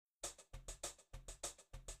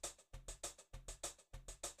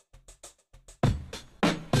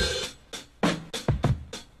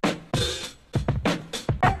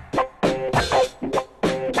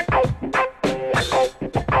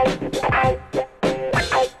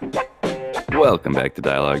Welcome back to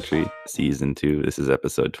Dialogue Tree, Season 2. This is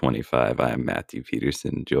episode 25. I am Matthew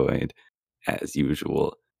Peterson, joined, as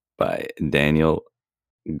usual, by Daniel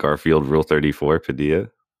Garfield Rule 34 Padilla.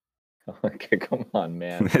 Okay, come on,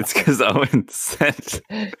 man. It's because Owen sent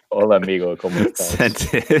Hola, amigo. ¿Cómo estás?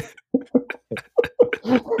 sent it.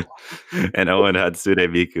 And Owen Hatsune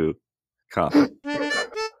Miku comment.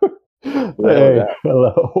 Hey,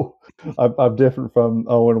 hello. I'm different from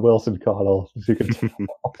Owen Wilson Connell, as you can tell.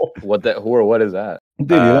 What is that? Dude,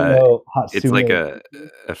 you don't know Hatsune. It's like a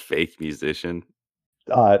fake musician.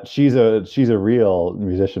 She's a real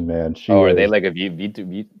musician, man. Are they like a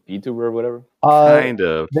VTuber or whatever? Kind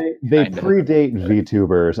of. They predate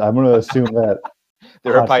VTubers. I'm going to assume that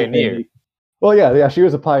they're a pioneer. Well, yeah, she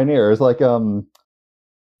was a pioneer. It was like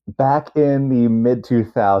back in the mid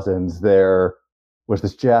 2000s, there was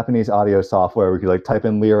this Japanese audio software where you could like type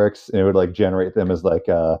in lyrics and it would like generate them as like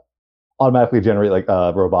automatically generate like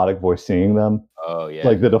robotic voice singing them. Oh yeah.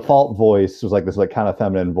 Like the default voice was like this like kind of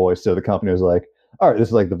feminine voice. So the company was like, all right, this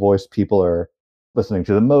is like the voice people are listening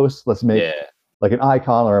to the most. Let's make like an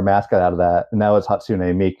icon or a mascot out of that. And now it's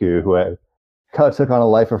Hatsune Miku, who kind of took on a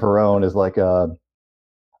life of her own as like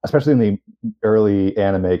especially in the early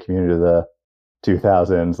anime community of the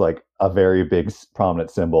 2000s, like a very big prominent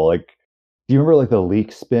symbol. Like, do you remember like the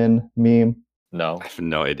leak spin meme? No. I have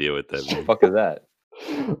no idea what that What the means. fuck is that?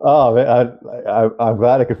 Oh man, I'm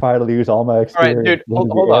glad I could finally use all my experience. All right, dude,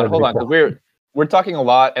 hold on, because we're talking a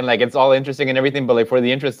lot and like it's all interesting and everything, but like for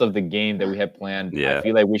the interest of the game that we have planned, I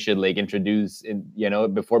feel like we should like introduce,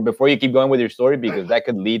 before you keep going with your story, because that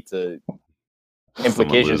could lead to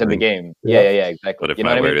implications of the game. Yeah, exactly. What if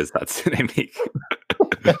my word is Hatsune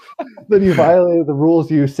Miku? Then you violated the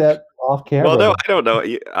rules you set off camera. Well, no, I don't know.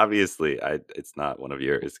 Obviously, it's not one of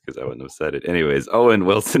yours because I wouldn't have said it. Anyways, Owen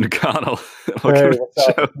Wilson Connell. Welcome to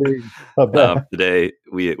the show. Today,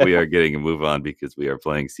 we are getting a move on because we are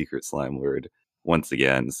playing Secret Slime Word once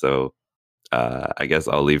again. So I guess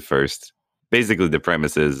I'll leave first. Basically, the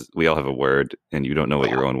premise is we all have a word, and you don't know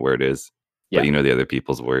what your own word is, but you know the other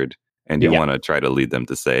people's word. And you want to try to lead them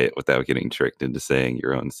to say it without getting tricked into saying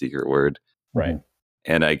your own secret word. Right.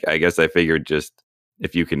 And I guess I figured just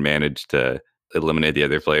if you can manage to eliminate the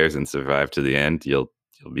other players and survive to the end, you'll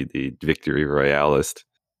be the victory royalist.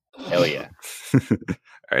 Hell yeah. All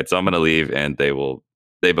right, so I'm going to leave, and they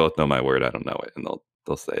both know my word. I don't know it, and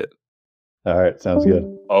they'll say it. All right, sounds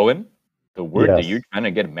good. Owen, the word that you're trying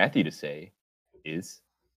to get Matthew to say is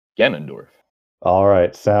Ganondorf. All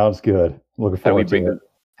right, sounds good. Looking forward to it.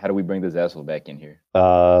 How do we bring this asshole back in here?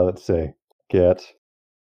 Let's see. Get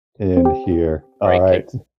in here. All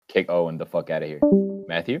right. Kick Owen the fuck out of here.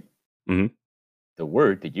 Matthew? Mm-hmm. The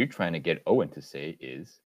word that you're trying to get Owen to say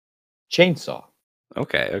is chainsaw.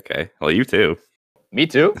 Okay. Well, you too. Me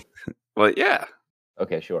too? Well, yeah.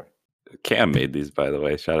 Okay, sure. Cam made these, by the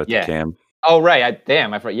way. Shout out to Cam. Oh, right.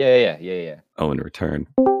 I forgot. Yeah. Owen, return.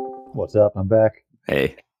 What's up? I'm back.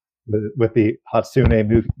 Hey. With the Hatsune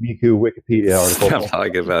Miku Wikipedia article. I'm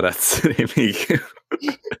talking about Hatsune Miku.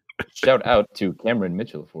 Shout out to Cameron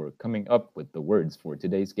Mitchell for coming up with the words for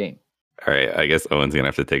today's game. All right, I guess Owen's going to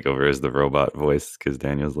have to take over as the robot voice because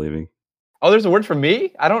Daniel's leaving. Oh, there's a word for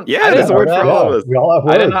me? There's a word for all of us. We all have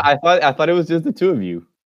words. I thought it was just the two of you.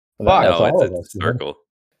 Fuck. No, it's a circle.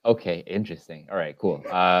 Okay, interesting. All right, cool.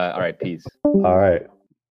 All right, peace. All right.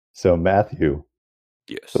 So, Matthew.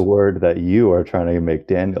 Yes. The word that you are trying to make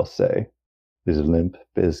Daniel say is Limp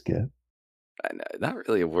Bizkit. Not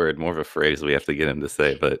really a word, more of a phrase we have to get him to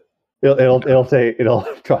say, but it'll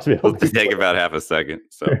trust me. It'll take about half a second.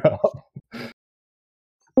 So,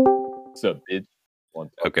 What's up, bitch?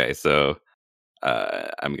 Okay, so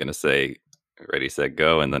I'm gonna say ready, set,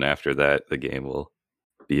 go, and then after that, the game will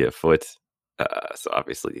be afoot. So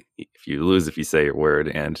obviously, if you lose, if you say your word,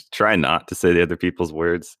 and try not to say the other people's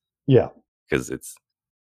words. Yeah, because it's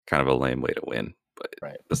kind of a lame way to win. But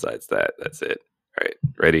besides that, that's it. All right,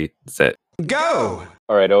 ready, set, go.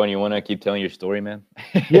 All right, Owen, you want to keep telling your story, man?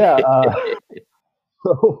 Yeah.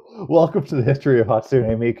 So, welcome to the history of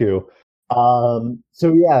Hatsune Miku.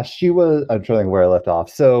 So yeah, she was. I'm trying to think where I left off.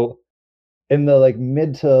 So, in the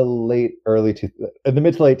mid to late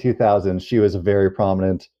 2000s, she was a very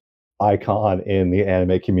prominent icon in the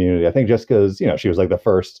anime community. I think just because she was like the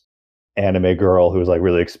first anime girl who was like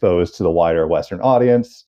really exposed to the wider Western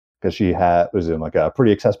audience because she was in like a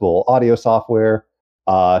pretty accessible audio software.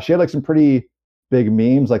 She had like some pretty big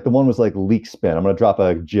memes. Like the one was like leak spin. I'm gonna drop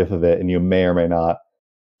a GIF of it, and you may or may not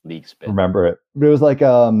leak spin remember it. But it was like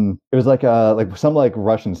some like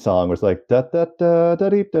Russian song was like da da da da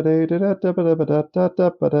da da da da da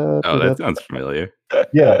da da. Oh, that sounds familiar.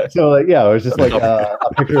 Yeah. So it was just like a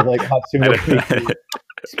picture of like Hatsune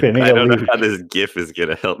spinning. I don't know how this GIF is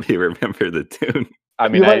gonna help me remember the tune. I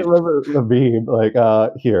mean, you might remember the meme. Like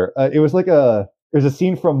here, it was like there's a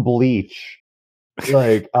scene from Bleach,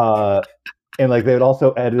 like and like they would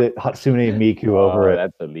also edit Hatsune Miku over it,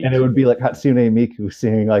 that's a leak. And it would be like Hatsune Miku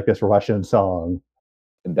singing like this Russian song.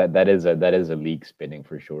 That is a leak spinning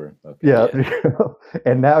for sure. Okay. Yeah.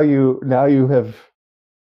 And now you have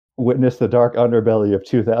witnessed the dark underbelly of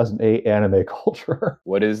 2008 anime culture.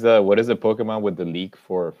 What is the Pokemon with the leak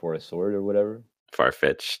for a sword or whatever?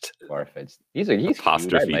 Farfetch'd. He's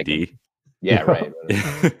apostrophe cute. Like D. him. Yeah, right.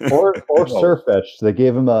 or Surfetch'd. They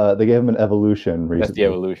gave him an evolution recently. That's the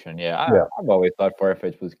evolution. Yeah, I've always thought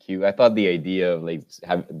Farfetch'd was cute. I thought the idea of like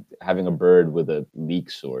having a bird with a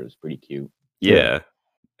leak sword is pretty cute. Yeah.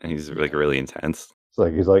 He's like really intense. It's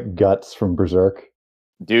like he's like Guts from Berserk.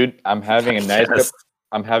 Dude, I'm having a nice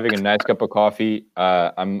cup of coffee.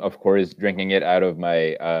 I'm of course drinking it out of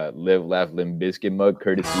my Live Laugh Limb Biscuit mug,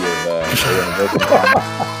 courtesy of Owen.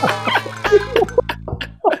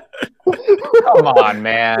 Come on,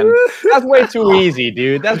 man. That's way too easy,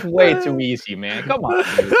 dude. That's way too easy, man. Come on,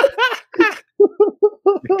 dude.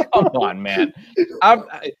 Come on, man.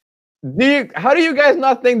 How do you guys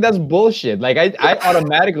not think that's bullshit? Like I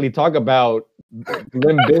automatically talk about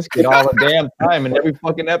Limb Biscuit all the damn time in every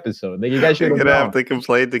fucking episode. Like you guys should have to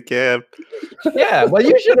complain to Cam. Yeah, well,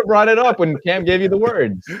 you should have brought it up when Cam gave you the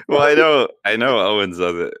words. Well, I know Owen's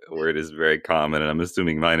other word is very common, and I'm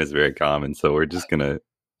assuming mine is very common. So we're just gonna.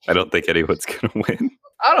 I don't think anyone's gonna win.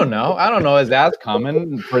 I don't know. Is that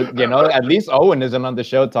common? For at least Owen isn't on the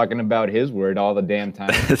show talking about his word all the damn time.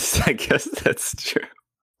 I guess that's true.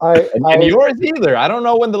 And yours either. I don't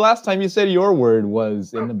know when the last time you said your word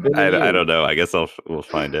was in the I don't know. I guess we'll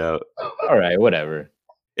find out. All right, whatever.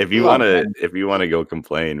 If you want to go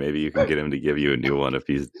complain, maybe you can get him to give you a new one if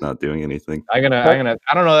he's not doing anything. I don't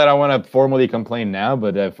know that I want to formally complain now,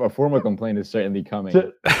 but a formal complaint is certainly coming.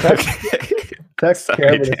 Text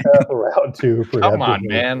Cameron to set up a round two. Come on,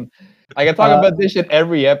 man. I can talk about this shit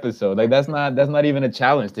every episode. Like that's not even a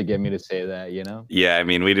challenge to get me to say that, Yeah, I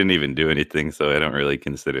mean, we didn't even do anything, so I don't really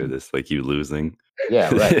consider this like you losing.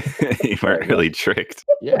 Yeah, right. You weren't really tricked.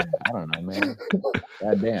 Yeah, I don't know, man.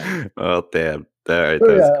 God damn. Well, damn. All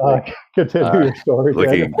right, continue your story.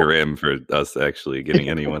 Looking grim for us actually getting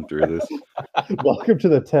anyone through this. Welcome to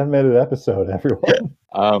the 10-minute episode, everyone.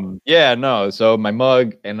 So my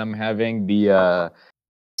mug, and I'm having the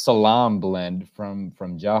Salam blend from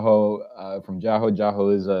Jaho.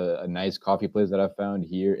 Jaho is a nice coffee place that I found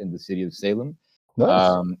here in the city of Salem.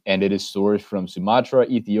 Nice. And it is sourced from Sumatra,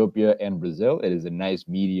 Ethiopia, and Brazil. It is a nice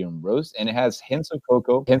medium roast, and it has hints of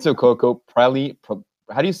cocoa, praline.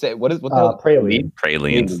 How do you say it? What the hell? Praline.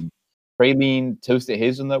 Praline toasted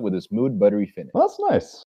hazelnut with a smooth, buttery finish. Well, that's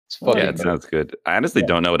nice. It sounds good. I honestly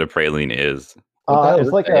don't know what a praline is.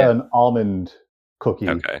 It's like an almond cookie.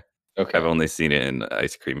 Okay. I've only seen it in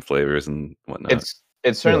ice cream flavors and whatnot.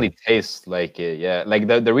 It certainly tastes like it. Yeah, like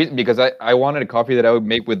the reason, because I wanted a coffee that I would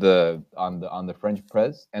make with on the French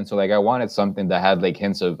press, and so like I wanted something that had like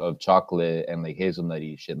hints of chocolate and like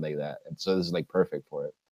hazelnutty shit like that, and so this is like perfect for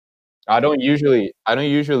it. I don't usually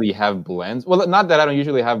have blends. Well, not that I don't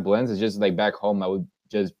usually have blends. It's just like back home,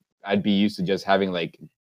 I'd be used to just having like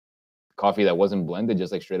coffee that wasn't blended,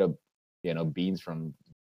 just like straight up, beans from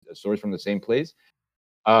a source from the same place.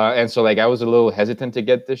 And so like I was a little hesitant to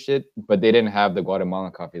get this shit, but they didn't have the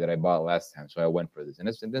Guatemalan coffee that I bought last time, so I went for this, and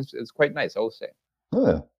it's quite nice, I will say.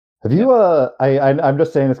 Oh, have you? I'm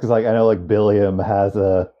just saying this because like I know like Billiam has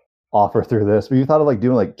a offer through this, but you thought of like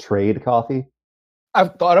doing like trade coffee?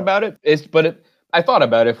 I've thought about it. I thought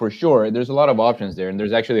about it for sure. There's a lot of options there, and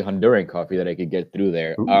there's actually Honduran coffee that I could get through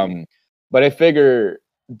there. Ooh. But I figure,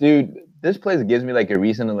 dude, this place gives me like a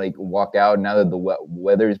reason to like walk out. Now that the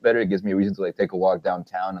weather is better, it gives me a reason to like take a walk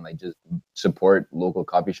downtown and like just support local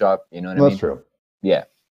coffee shop. You know what I mean? That's true. Yeah.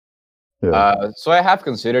 So I have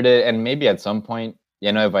considered it, and maybe at some point,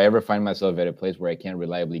 if I ever find myself at a place where I can't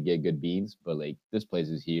reliably get good beans, but like this place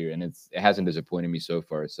is here, and it hasn't disappointed me so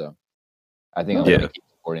far. So I think I'm gonna keep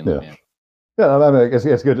supporting them, man. Yeah, I mean,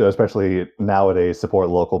 it's good to, especially nowadays, support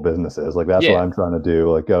local businesses. Like that's what I'm trying to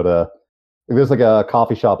do. Like there's like a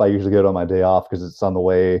coffee shop I usually go to on my day off because it's on the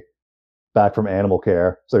way back from animal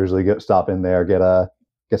care. So I usually stop in there,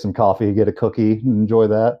 get some coffee, get a cookie, and enjoy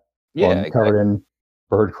that. Yeah, covered in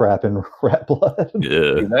bird crap and rat blood.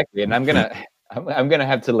 Yeah, exactly. And I'm gonna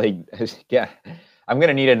have to like, I'm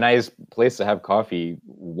gonna need a nice place to have coffee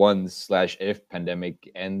once/if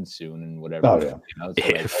pandemic ends soon and whatever. Oh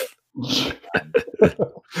yeah.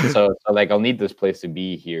 So like I'll need this place to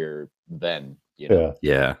be here then.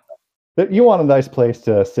 Yeah. But you want a nice place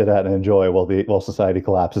to sit at and enjoy while society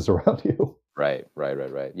collapses around you.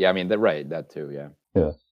 Right. Yeah, I mean, that too. Yeah.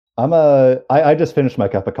 Yeah. I just finished my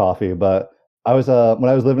cup of coffee, but I was when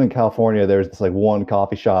I was living in California, there was this like one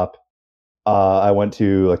coffee shop I went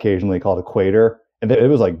to occasionally called Equator, and it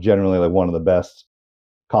was like generally like one of the best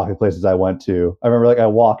coffee places I went to. I remember like I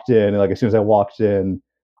walked in, and like as soon as I walked in,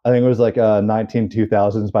 I think it was like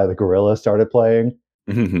 2000s by the Gorillaz started playing.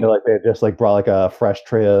 And, like they had just like brought like a fresh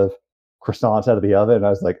tray of croissants out of the oven, and I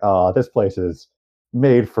was like, oh, this place is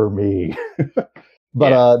made for me.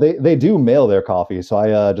 But they do mail their coffee, so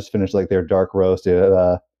I just finished like their dark roast.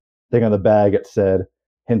 Thing on the bag, it said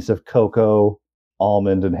hints of cocoa,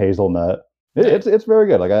 almond, and hazelnut. It's very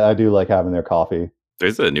good. Like I do like having their coffee.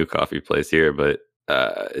 There's a new coffee place here, but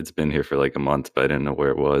it's been here for like a month, but I didn't know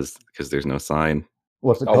where it was because there's no sign.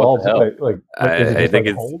 What's it called? I think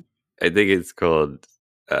it's called.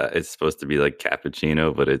 It's supposed to be like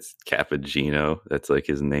cappuccino, but it's Cappuccino. That's like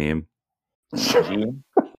his name.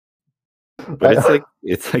 But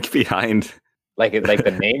it's like behind. Like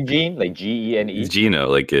the name Gene, like Gene. Gino,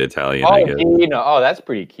 like Italian. Oh, Gino. Oh, that's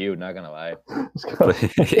pretty cute. Not gonna lie.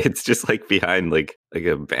 It's just like behind like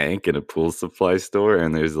a bank and a pool supply store,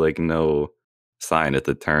 and there's like no sign at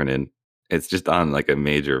the turn in. It's just on like a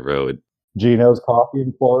major road. Gino's Coffee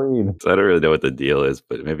and Chlorine. So I don't really know what the deal is,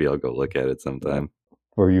 but maybe I'll go look at it sometime.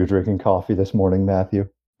 Were you drinking coffee this morning, Matthew?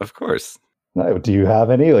 Of course. No, do you have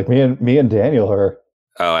any? Like me and Daniel are.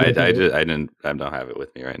 Oh, I don't have it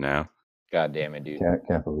with me right now. God damn it, dude!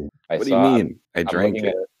 Can't believe. What do you mean? I drank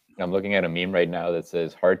it. I'm looking at a meme right now that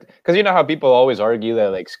says hard, because you know how people always argue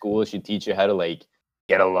that like school should teach you how to like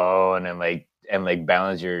get a loan and like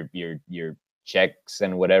balance your checks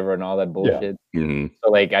and whatever and all that bullshit. Yeah. Mm-hmm.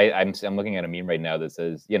 So like I'm looking at a meme right now that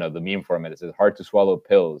says, you know, the meme format, it says hard to swallow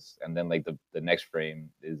pills, and then like the next frame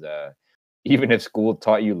is even if school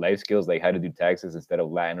taught you life skills like how to do taxes instead of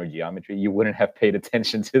Latin or geometry, you wouldn't have paid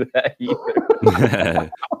attention to that either.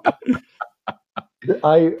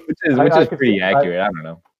 Which is pretty accurate. I don't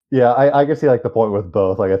know. Yeah, I can see like the point with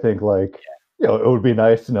both. Like I think like you know, it would be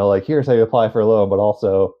nice to know like here's how you apply for a loan, but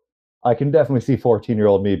also I can definitely see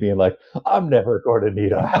 14-year-old me being like, I'm never going to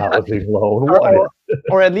need a housing loan.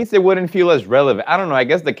 Or at least it wouldn't feel as relevant. I don't know. I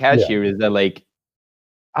guess the catch here is that like,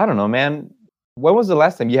 I don't know, man. When was the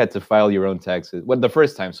last time you had to file your own taxes? The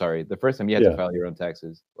first time you had to file your own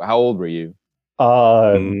taxes. How old were you?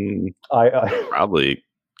 I probably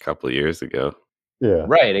a couple of years ago. Yeah.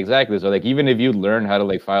 Right, exactly. So like even if you learned how to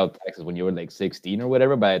like file taxes when you were like 16 or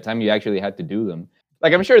whatever, by the time you actually had to do them,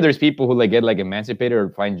 like I'm sure there's people who like get like emancipated or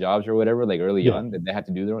find jobs or whatever like early on that they had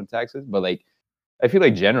to do their own taxes. But like I feel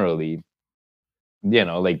like generally,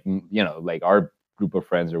 like our group of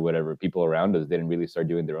friends or whatever, people around us didn't really start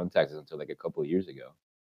doing their own taxes until like a couple of years ago.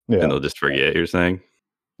 Yeah. And they'll just forget, you're saying?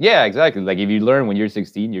 Yeah, exactly. Like if you learn when you're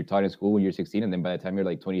 16, you're taught in school when you're 16, and then by the time you're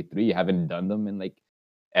like 23, you haven't done them in like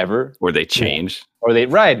ever. Or they change. Or they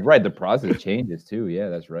right. The process changes too. Yeah,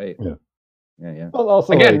 that's right. Yeah. Well,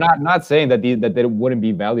 also, again, like, not saying that that it wouldn't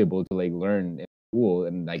be valuable to like learn in school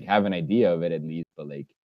and like have an idea of it at least, but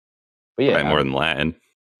yeah, probably more than Latin.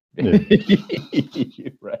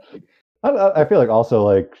 Right. I feel like also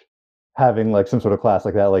like having like some sort of class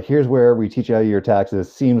like that, like here's where we teach you how to do your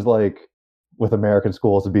taxes, seems like with American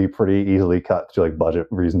schools to be pretty easily cut to like budget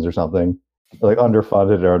reasons or something, like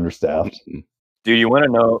underfunded or understaffed. Dude, you want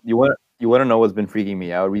to know? You want to know what's been freaking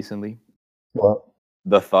me out recently? What?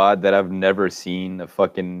 The thought that I've never seen a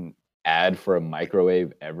fucking ad for a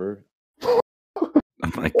microwave ever. Oh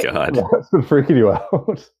my god, that's been freaking you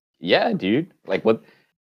out. Yeah, dude. Like what?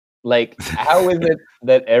 Like how is it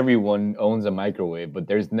that everyone owns a microwave, but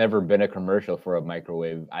there's never been a commercial for a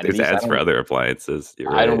microwave? There's ads for other appliances.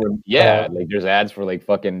 You're I right. don't. Yeah, like there's ads for like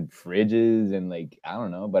fucking fridges and like I don't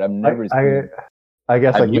know, but I've never seen. I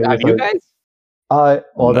guess have like you guys? Well,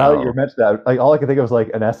 no. Now that you mentioned that, like all I can think of was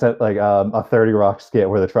like an a 30 Rock skit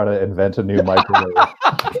where they're trying to invent a new microwave.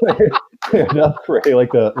 Create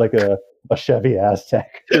like a Chevy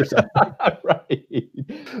Aztec or something. Right.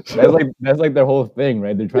 That's like their whole thing,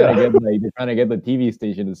 right? They're trying to get the TV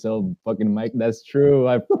station to sell fucking mic. That's true.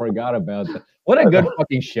 I forgot about that. What a good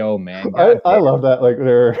fucking show, man. I love that. Like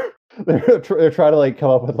they're trying to like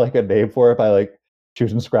come up with like a name for it by like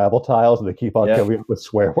choosing Scrabble tiles, and they keep on coming up with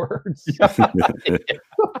swear words.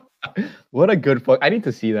 What a good fuck! I need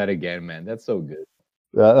to see that again, man. That's so good.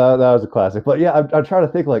 That was a classic. But yeah, I'm trying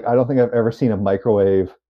to think. Like, I don't think I've ever seen a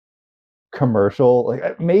microwave commercial.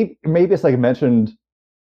 Like, maybe it's like mentioned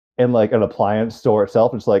in like an appliance store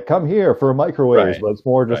itself. It's like, come here for microwaves, but it's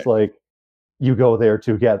more just like you go there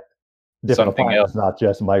to get different something appliances, not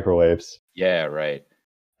just microwaves. Yeah, right.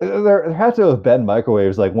 There had to have been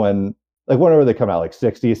microwaves like whenever they come out, like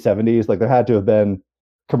 60s, 70s, like there had to have been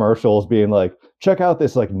commercials being like, check out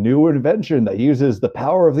this like new invention that uses the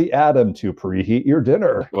power of the atom to preheat your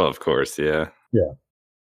dinner. Well, of course, yeah. Yeah.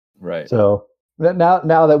 Right. So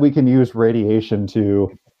now that we can use radiation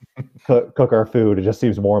to cook our food, it just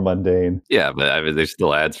seems more mundane. Yeah, but I mean, there's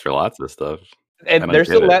still ads for lots of stuff. And there's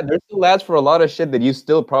still ads for a lot of shit that you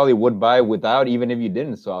still probably would buy without, even if you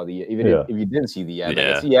didn't if you didn't see the ad. Like,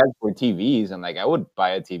 I see ads for TVs, and like I would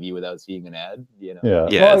buy a TV without seeing an ad. You know? Yeah.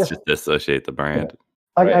 Yeah, well, it's just associate the brand.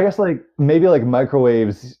 Yeah. I guess like maybe like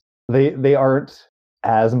microwaves, they aren't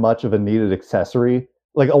as much of a needed accessory.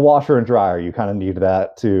 Like a washer and dryer, you kind of need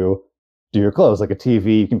that to do your clothes. Like a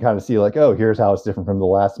TV, you can kind of see like, oh, here's how it's different from the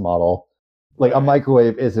last model. Like a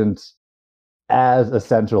microwave isn't as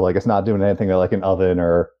essential. Like it's not doing anything like an oven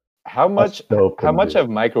or how much have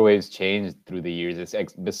microwaves changed through the years?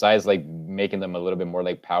 Besides like making them a little bit more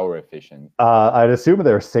like power efficient. I'd assume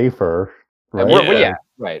they're safer. Right?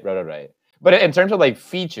 Right. But in terms of like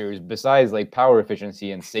features, besides like power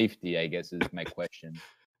efficiency and safety, I guess is my question.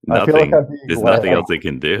 Nothing. There's nothing else they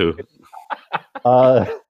can do.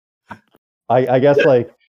 I guess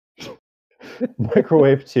like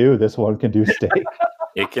microwave 2, this one can do steak.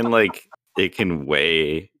 It can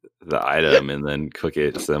weigh the item and then cook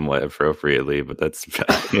it somewhat appropriately, but that's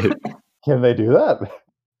about it. Can they do that?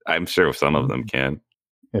 I'm sure some of them can.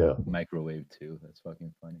 Yeah. Microwave 2. That's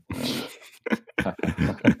fucking funny.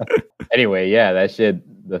 Anyway, yeah, that shit,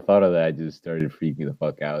 the thought of that just started freaking the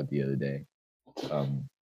fuck out the other day.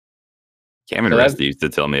 Cameron Rusty used to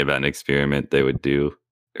tell me about an experiment they would do,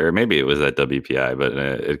 or maybe it was at WPI, but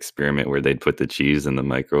an experiment where they'd put the cheese in the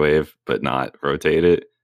microwave but not rotate it.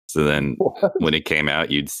 So then when it came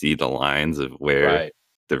out, you'd see the lines of where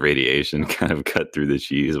the radiation kind of cut through the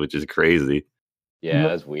cheese, which is crazy. Yeah,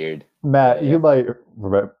 that's weird. Matt, you might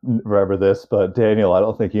remember this, but Daniel, I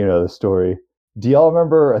don't think you know the story. Do y'all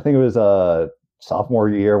remember, I think it was sophomore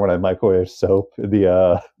year when I microwaved soap?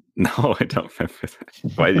 No, I don't remember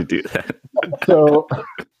that. Why did you do that? So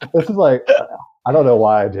this is like, I don't know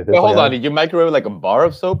why I did this. Wait, hold on, did you microwave like a bar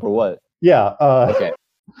of soap or what? Yeah. Okay.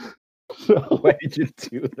 So, why did you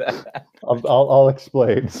do that? I'll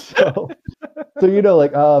explain. So you know,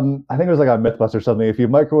 like I think it was like on Mythbusters or something. If you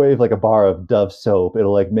microwave like a bar of Dove soap,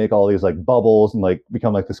 it'll like make all these like bubbles and like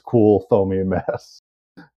become like this cool foamy mess.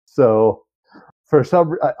 So for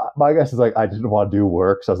some, my guess is like I didn't want to do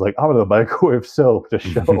work, so I was like, I'm gonna microwave soap to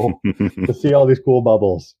show to see all these cool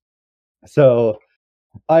bubbles. So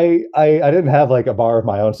I didn't have like a bar of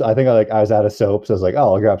my own. So I think I was out of soap, so I was like,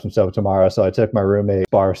 oh, I'll grab some soap tomorrow. So I took my roommate's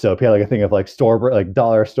bar of soap. He had like a thing of like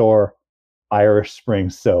dollar store Irish Spring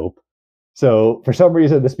soap. So for some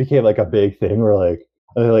reason, this became like a big thing. Where like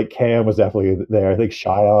I think like Cam was definitely there. I think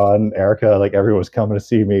Cheyenne, Erica, like everyone was coming to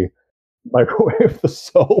see me microwave the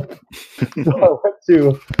soap. So I went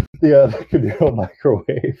to the Cadillo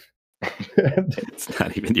microwave. And it's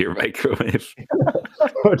not even your microwave.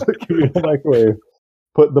 I went to the Cadillo microwave.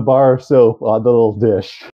 Put the bar of soap on the little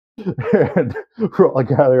dish, and we're all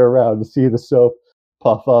gathering around to see the soap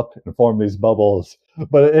puff up and form these bubbles.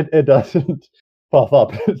 But it doesn't puff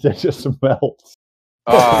up; it just melts.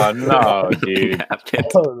 Oh no, dude!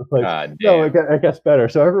 Like, no, it gets better.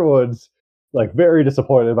 So everyone's like very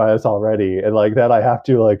disappointed by this already, and like that I have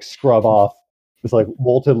to like scrub off this like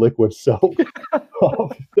molten liquid soap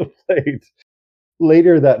off the plate.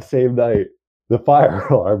 Later that same night, the fire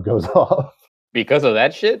alarm goes off. Because of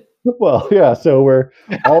that shit? Well, yeah, so we're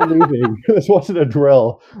all leaving. This wasn't a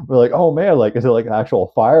drill. We're like, oh man, like, is it like an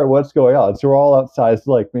actual fire? What's going on? So we're all outside. It's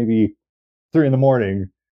like maybe 3 a.m.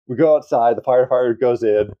 We go outside, the firefighter goes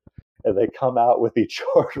in, and they come out with the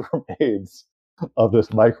charred remains of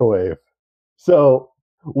this microwave. So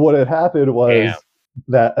what had happened was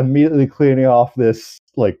that immediately cleaning off this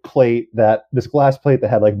like plate, this glass plate that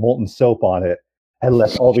had like molten soap on it, had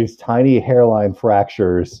left all these tiny hairline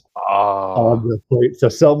fractures on the plate. So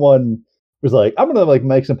someone was like, I'm gonna like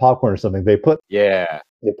make some popcorn or something. They put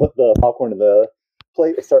the popcorn in the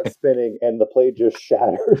plate, it starts spinning, and the plate just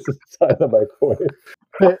shatters inside the microwave.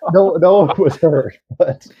 No one was hurt,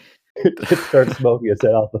 but it starts smoking and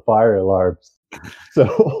set off the fire alarms.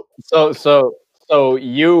 So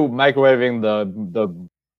you microwaving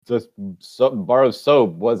the bar of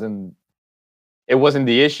soap wasn't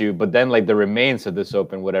the issue, but then like the remains of the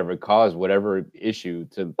soap and whatever caused whatever issue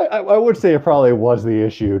to. I would say it probably was the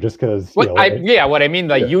issue, just because. What I mean,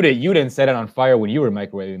 like you didn't set it on fire when you were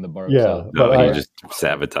microwaving the bar of soap. No, you just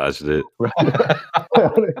sabotaged it.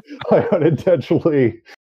 I unintentionally.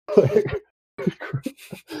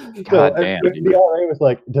 God damn. The RA was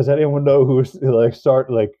like, "Does anyone know who's like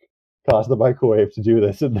start like caused the microwave to do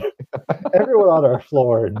this, and everyone on our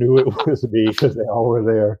floor knew it was me because they all were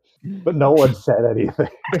there, but no one said anything.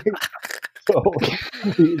 So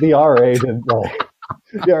the RA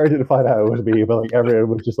didn't find out it was me, but like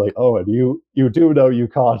everyone was just like, "Oh, and you do know you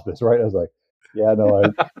caused this, right?" I was like, "Yeah, no,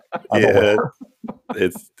 I'm aware."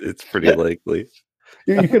 It's pretty likely.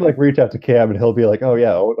 You could like reach out to Cam and he'll be like, "Oh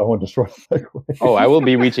yeah, I want to destroy the microwave." Oh, I will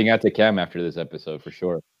be reaching out to Cam after this episode for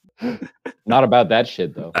sure. Not about that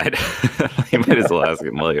shit though. You might as well ask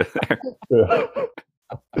him while you're there.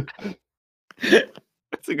 Yeah.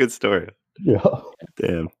 That's a good story. Yeah.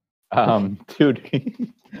 Damn.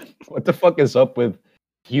 Dude, what the fuck is up with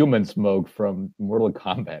Human Smoke from Mortal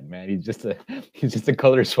Kombat, man? He's just a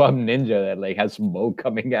color swap ninja that like has smoke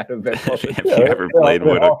coming out of it. Have you ever played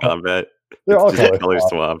Mortal Kombat? They're all color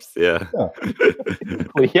swaps. Yeah.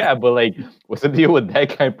 Well, yeah, but like, what's the deal with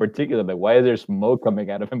that guy in particular? Like, why is there smoke coming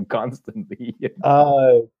out of him constantly?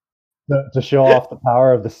 To show off the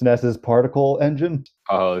power of the SNES's particle engine.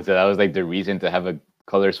 Oh, so that was like the reason to have a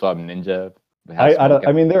color swap ninja.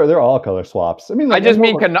 I mean, they're all color swaps. I mean, like,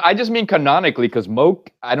 I just mean canonically, because Smoke.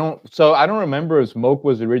 I don't remember if Smoke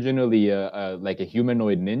was originally like a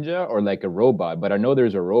humanoid ninja or like a robot, but I know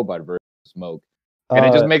there's a robot version of Smoke, and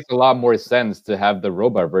it just makes a lot more sense to have the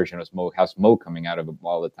robot version of Smoke have smoke coming out of him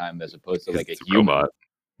all the time as opposed to like a human. Robot.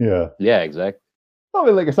 Yeah, exactly. I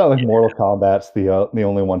mean, like, it's not like Mortal Kombat's the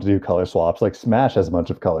only one to do color swaps. Like Smash has a bunch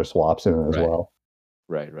of color swaps in it as well.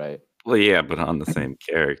 Right. Well, yeah, but on the same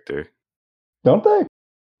character. Don't they?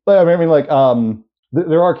 But I mean, like,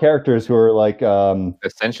 there are characters who are like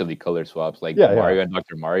essentially color swaps, like Mario and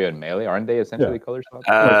Dr. Mario and Melee, aren't they essentially color swaps?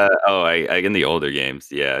 I in the older games,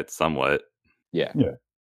 yeah, it's somewhat. Yeah.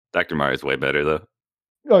 Dr. Mario's way better though.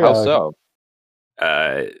 Oh, yeah, how so?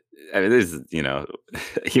 I mean, this is, you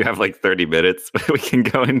you have like 30 minutes. We can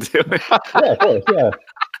go into it. Yeah, of course, yeah.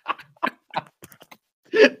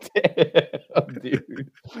 Damn,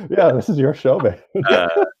 dude. Yeah, this is your show, man.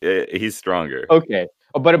 He's stronger. Okay,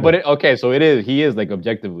 okay, so he is like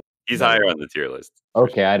objectively. He's higher on the tier list.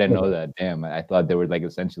 Okay, I didn't know that. Damn, I thought they were like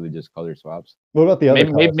essentially just color swaps. What about the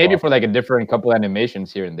other? Maybe for like a different couple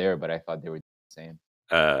animations here and there, but I thought they were the same.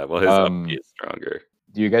 Well, his up is stronger.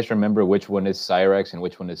 Do you guys remember which one is Cyrax and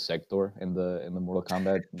which one is Sector in the Mortal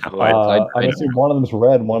Kombat? I assume one of them's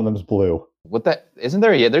red and one of them's blue. What that isn't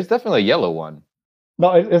there? Yeah, there's definitely a yellow one.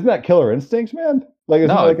 No, isn't that Killer Instinct, man? Like,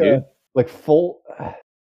 isn't like dude. Like full?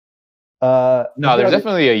 No, there's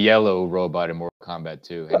definitely a yellow robot in Mortal Kombat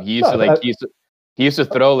 2, and he used to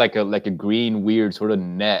throw like a green weird sort of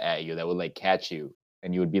net at you that would like catch you,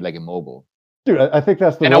 and you would be like immobile. Dude, I think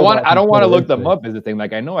that's the. And I don't want to look them up. Is the thing.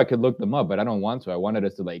 Like, I know I could look them up, but I don't want to. I wanted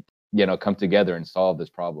us to like come together and solve this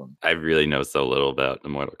problem. I really know so little about the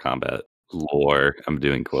Mortal Kombat lore. I'm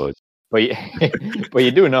doing quotes. But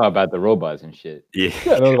you do know about the robots and shit. Yeah,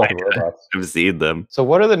 I know about the robots. I've seen them. So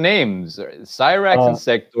what are the names? Cyrax and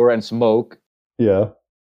Sector and Smoke. Yeah.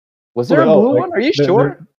 Was there a blue one? Are you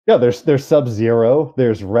sure? Yeah, there's Sub-Zero.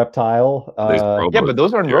 There's Reptile. Yeah, but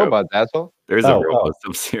those aren't robots, asshole. There's a robot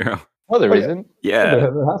Sub-Zero. Oh, there isn't. Yeah,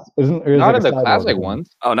 not in the classic ones.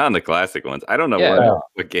 Oh, not in the classic ones. I don't know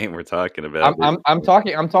what game we're talking about. I'm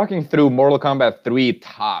talking through Mortal Kombat 3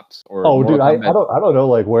 tops. Or dude, I don't know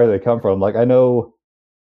like where they come from. Like I know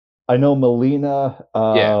Melina,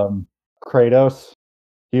 Kratos.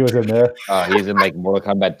 He was in there. He's in like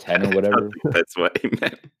Mortal Kombat 10 or whatever. That's what he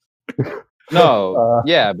meant. No,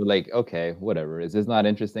 but like, okay, whatever. Is this not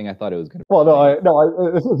interesting? I thought it was gonna.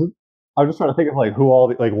 Well, I'm just trying to think of like who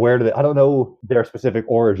all where do they? I don't know their specific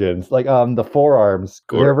origins. Like the forearms.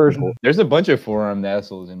 Their version. There's a bunch of forearm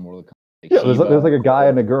assholes in Mortal Kombat. Yeah, there's like a guy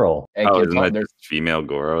and a girl. Isn't that female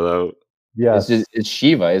Goro though? Yeah, it's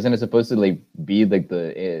Shiva. Isn't it supposed to like be like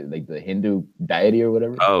the Hindu deity or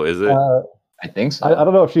whatever? Oh, is it? I think so. I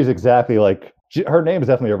don't know if she's exactly like her name is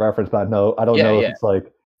definitely a reference, but I don't know if it's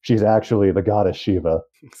like she's actually the goddess Shiva.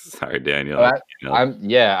 Sorry, Daniel. I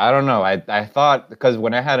don't know. I thought because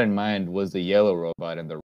when I had in mind was the yellow robot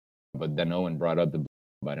but then Owen brought up the blue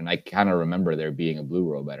robot, and I kind of remember there being a blue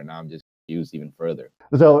robot, and now I'm just confused even further.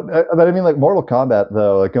 So, but I mean, like Mortal Kombat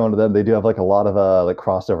though, like going to them, they do have like a lot of like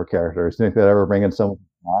crossover characters. Do you think they'd ever bring in some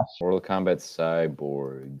Mortal Kombat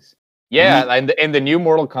cyborgs? Yeah, in the new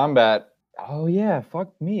Mortal Kombat. Oh yeah,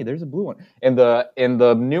 fuck me. There's a blue one in the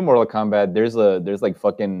new Mortal Kombat. There's like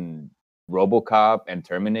fucking RoboCop and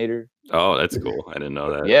Terminator. Oh, that's cool. I didn't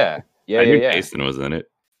know that. Yeah. I knew Jason was in it.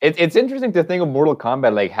 It's interesting to think of Mortal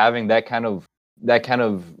Kombat like having that kind of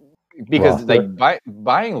because like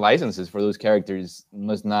buying licenses for those characters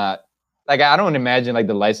must not like I don't imagine like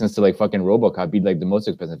the license to like fucking RoboCop be like the most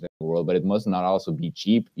expensive thing in the world, but it must not also be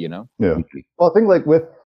cheap, you know? Yeah. Well, I think like with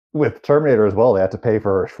with Terminator as well, they have to pay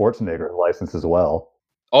for Schwarzenegger's license as well.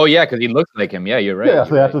 Oh yeah, because he looks like him. Yeah, you're right. Yeah,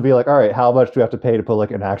 so they have to be like, all right, how much do we have to pay to put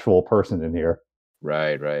like an actual person in here?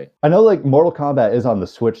 Right. I know like Mortal Kombat is on the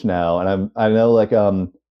Switch now, and I know like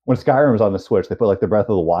when Skyrim was on the Switch, they put like the Breath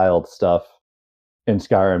of the Wild stuff in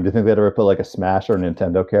Skyrim. Do you think they'd ever put like a Smash or a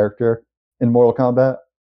Nintendo character in Mortal Kombat?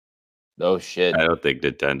 Oh shit! I don't think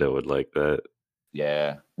Nintendo would like that.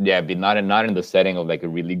 Yeah, but not in the setting of like a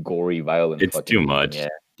really gory, violent. It's too much.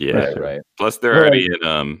 Yeah. Right. Plus, they're already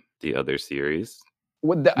in the other series.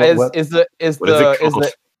 Is the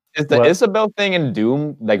Isabel thing in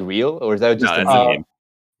Doom like real, or is that just a meme?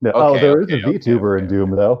 No, there is a VTuber in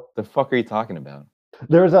Doom though. The fuck are you talking about?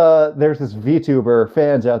 There's this VTuber,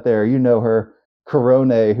 fans out there, you know her,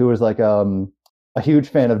 Corone, who is like a huge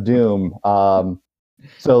fan of Doom.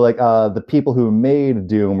 So like the people who made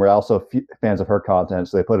Doom were also fans of her content,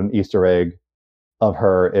 so they put an Easter egg of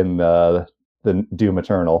her in the Doom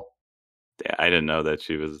Eternal. Yeah, I didn't know that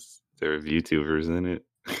there were VTubers in it.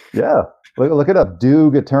 Yeah, look it up,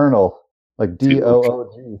 Doog Eternal, like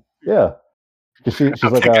DOOG. Yeah, she's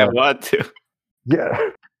like I want to. Yeah,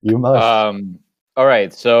 you must. All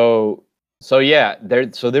right, so yeah, there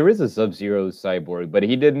is a Sub-Zero cyborg, but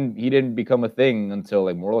he didn't become a thing until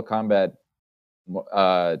like Mortal Kombat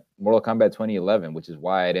 2011, which is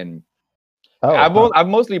why I didn't. I've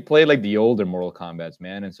mostly played like the older Mortal Kombats,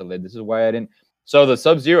 man, and so like, this is why I didn't. So the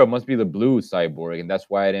Sub-Zero must be the blue cyborg, and that's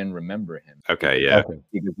why I didn't remember him. Okay, yeah.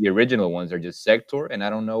 Because the original ones are just Sector, and I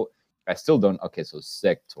don't know. I still don't. Okay, so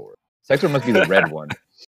Sector must be the red one.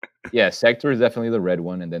 Yeah, Sector is definitely the red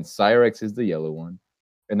one, and then Cyrex is the yellow one,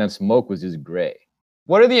 and then Smoke was just gray.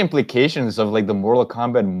 What are the implications of like the Mortal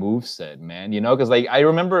Kombat moveset, man? You know, because like I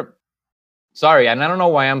remember. Sorry, and I don't know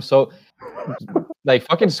why I'm so like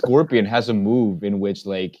fucking Scorpion has a move in which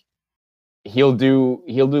like he'll do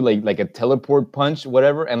like a teleport punch,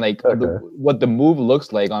 whatever, and like what the move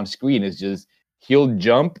looks like on screen is just he'll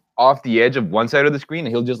jump off the edge of one side of the screen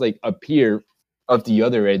and he'll just like appear off the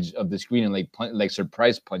other edge of the screen and like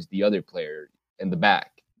surprise punch the other player in the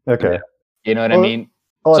back. Okay, you know what I mean?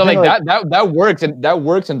 So like that works, and that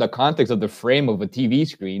works in the context of the frame of a TV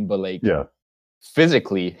screen, but like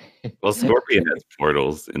physically. Well, Scorpion has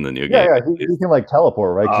portals in the new game. Yeah, he can like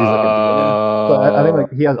teleport, right? 'Cause he's like so I think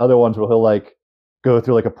like he has other ones where he'll like go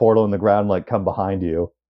through like a portal in the ground, and, like come behind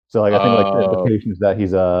you. So like I think like the implication is that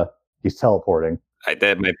he's teleporting.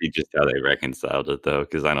 That might be just how they reconciled it though,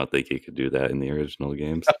 because I don't think he could do that in the original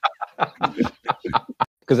games.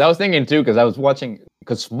 Because I was thinking too, because I was watching,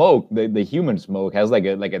 because Smoke, the human Smoke, has like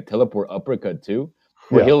a teleport uppercut too,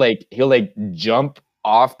 where he'll like jump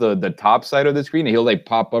off the top side of the screen and he'll like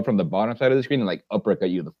pop up from the bottom side of the screen and like uppercut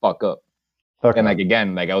you the fuck up. Okay. And like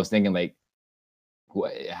again, like I was thinking like,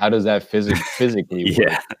 how does that physically work?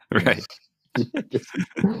 Yeah, right.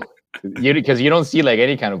 Because you don't see like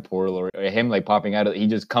any kind of portal or him like popping out of. He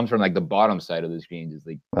just comes from like the bottom side of the screen, just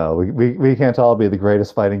like. Oh, we can't all be the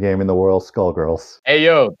greatest fighting game in the world, Skullgirls. Hey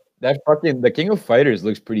yo, that fucking the King of Fighters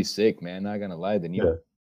looks pretty sick, man. Not gonna lie, the new.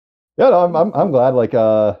 Yeah, no, I'm glad like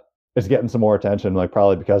it's getting some more attention, like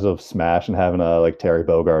probably because of Smash and having like Terry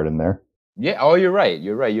Bogard in there. Yeah. Oh, you're right.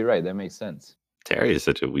 That makes sense. Terry is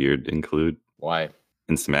such a weird include. Why?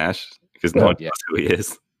 In Smash, because no one knows who he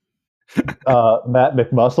is. Matt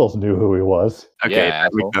McMuscles knew who he was. Okay, yeah,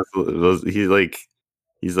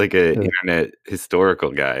 he's like an internet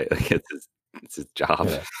historical guy. Like it's his job.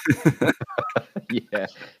 Yeah,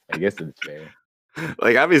 I guess it's fair.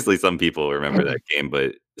 Like obviously, some people remember that game,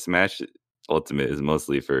 but Smash Ultimate is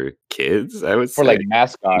mostly for kids. I would say for like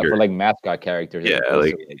mascot characters. Yeah,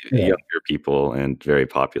 like younger people and very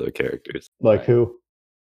popular characters. Like who?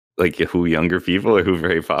 Like who younger people or who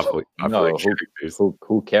very popular characters?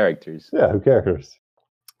 Who characters? Yeah, who characters?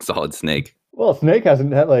 Solid Snake. Well, Snake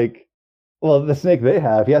hasn't had the Snake they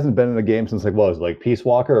have. He hasn't been in a game since what was it, like Peace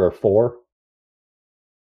Walker or 4.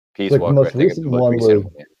 Peace Walker. The most recent one was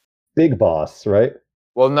Big Boss, right?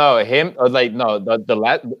 Well, no, him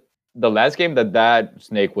the last game that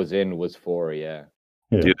Snake was in was 4. Yeah.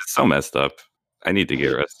 Dude, it's so messed up. I need to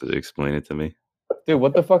get arrested to explain it to me. Dude,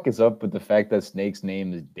 what the fuck is up with the fact that Snake's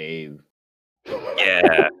name is Dave?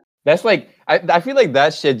 Yeah. That's like, I feel like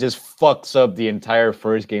that shit just fucks up the entire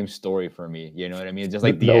first game story for me. You know what I mean? It's just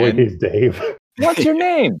like the end. He's Dave. What's your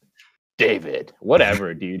name? David.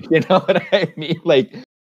 Whatever, dude. You know what I mean? Like,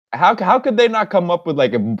 how could they not come up with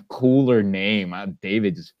like a cooler name?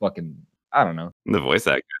 David just fucking, I don't know. The voice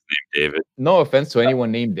actor is named David. No offense to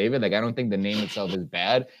anyone named David. Like, I don't think the name itself is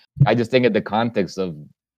bad. I just think in the context of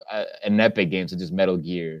an Epic game such as Metal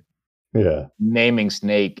Gear, naming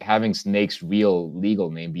Snake, having Snake's real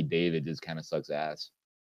legal name be David just kind of sucks ass.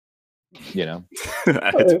 You know,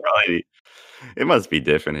 it's probably it must be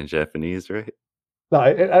different in Japanese, right? No,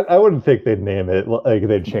 I wouldn't think they'd name it like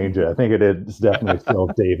they'd change it. I think it's definitely still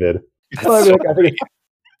David. Well,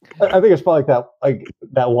 So I think it's probably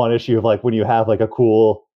that one issue of like when you have like a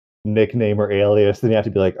cool nickname or alias, then you have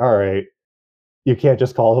to be like, all right, you can't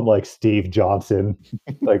just call him like Steve Johnson.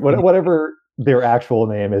 Like whatever their actual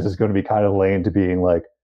name is going to be kind of lame to being like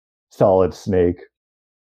Solid Snake.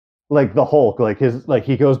 Like the Hulk,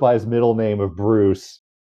 he goes by his middle name of Bruce,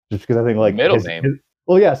 just because I think like middle name.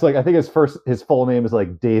 Well, yeah, so like I think his full name is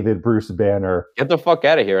like David Bruce Banner. Get the fuck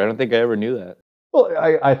out of here! I don't think I ever knew that. Well,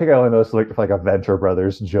 I think I only noticed like a Venture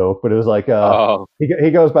Brothers joke, but it was like he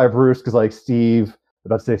goes by Bruce because like Steve.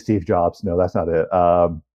 I'm about to say Steve Jobs. No, that's not it.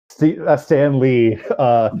 Stan Lee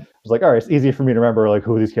was like, all right, it's easy for me to remember like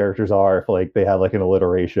who these characters are if like they have like an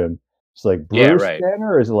alliteration. It's like Bruce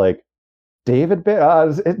Banner, or is it like David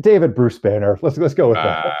David Bruce Banner. Let's go with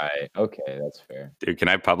that. Okay, that's fair. Dude, can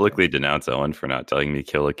I publicly denounce Owen for not telling me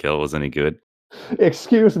Kill la Kill was any good?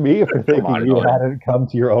 Excuse me if you're thinking you hadn't come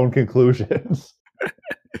to your own conclusions.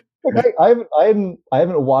 Like I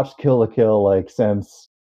haven't watched Kill la Kill like since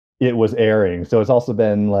it was airing. So it's also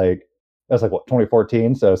been like that's like what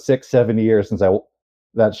 2014. So 6-7 years since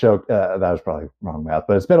that show. That was probably wrong math,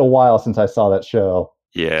 but it's been a while since I saw that show.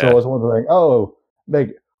 Yeah. So I was wondering,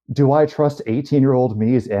 like, do I trust 18-year-old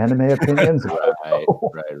me's anime opinions? Right.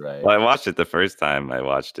 Well, I watched it the first time I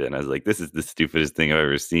watched it, and I was like, this is the stupidest thing I've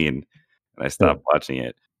ever seen. And I stopped watching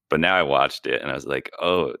it. But now I watched it, and I was like,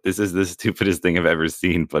 oh, this is the stupidest thing I've ever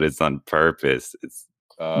seen, but it's on purpose. It's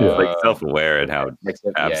like self-aware and how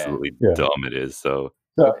absolutely dumb it is. So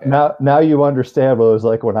now you understand what it was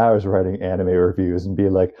like when I was writing anime reviews and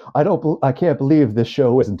being like, I can't believe this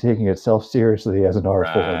show isn't taking itself seriously as an art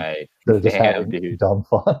form. They're just having dumb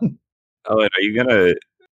fun. Oh, and are you gonna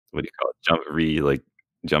what do you call it?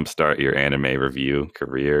 Jumpstart your anime review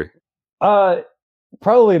career?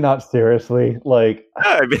 Probably not seriously. Like,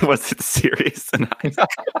 I mean, was it serious?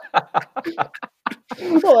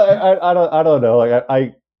 Well, I don't know.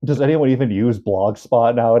 Like, does anyone even use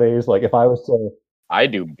Blogspot nowadays? Like, if I was to, I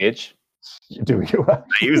do, bitch. Do you? I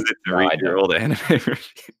use it to read your old anime reviews.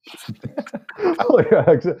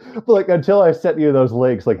 like until I sent you those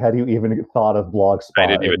links, like, had you even thought of Blogspot? I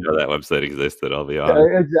didn't even know that website existed. I'll be honest.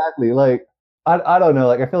 Yeah, exactly. Like, I don't know.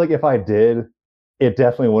 Like, I feel like if I did, it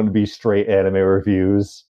definitely wouldn't be straight anime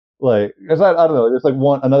reviews. Like, because I don't know. There's like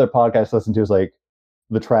another podcast I listen to is like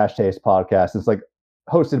the Trash Taste podcast. It's like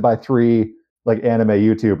hosted by 3 like anime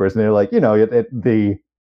YouTubers, and they're like, the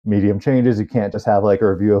medium changes. You can't just have like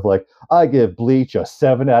a review of like, I give Bleach a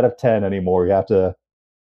 7 out of 10 anymore. You have to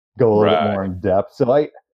go a little bit more in depth. So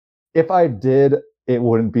if I did, it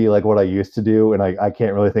wouldn't be like what I used to do, and I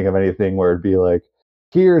can't really think of anything where it'd be like,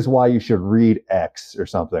 here's why you should read X or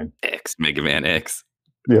something. X, Mega Man X.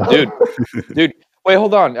 Yeah. Dude. Wait,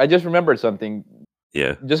 hold on. I just remembered something.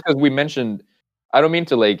 Yeah. Just because we mentioned, I don't mean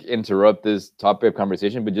to like interrupt this topic of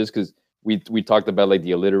conversation, but just because we talked about like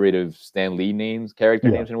the alliterative Stan Lee names, character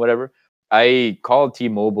names, and whatever. I called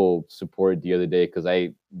T-Mobile support the other day because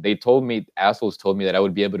assholes told me that I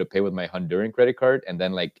would be able to pay with my Honduran credit card, and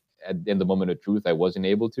then like in the moment of truth, I wasn't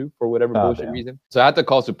able to for whatever bullshit reason. So I had to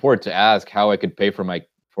call support to ask how I could pay for my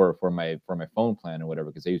for my phone plan or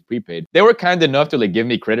whatever, because they use prepaid. They were kind enough to like give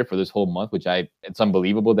me credit for this whole month, which it's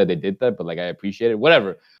unbelievable that they did that, but like I appreciate it.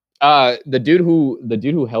 Whatever. The dude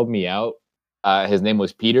who helped me out, his name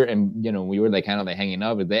was Peter, and we were like kind of like hanging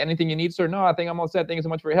up. Is there anything you need, sir? No, I think I'm all set. Thank you so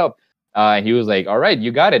much for your help. He was like, all right,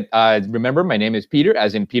 you got it. Remember, my name is Peter,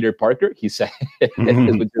 as in Peter Parker. He said,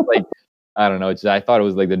 which is like, I don't know. I thought it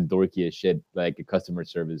was like the dorkiest shit like a customer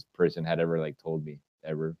service person had ever like told me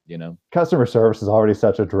ever. Customer service is already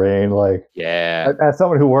such a drain. Like, yeah, as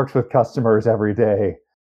someone who works with customers every day,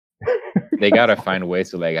 they gotta find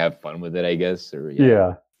ways to like have fun with it, I guess. Or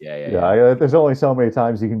yeah. There's only so many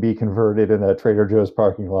times you can be converted in a Trader Joe's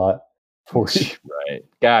parking lot. Right.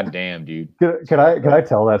 God damn, dude. Can I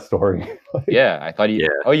tell that story? Yeah, I thought you. Yeah.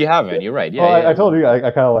 Oh, you haven't. You're right. Yeah. Well, I told you. I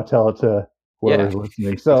kind of want to tell it to whoever's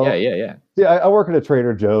listening. So yeah. I work at a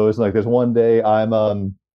Trader Joe's. And, like, there's one day I'm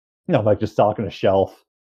like just stocking a shelf,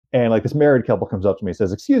 and like this married couple comes up to me and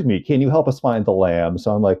says, "Excuse me, can you help us find the lamb?"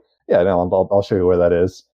 So I'm like, "Yeah, no, I'll show you where that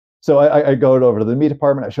is." So I go over to the meat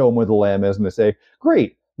department. I show them where the lamb is, and they say,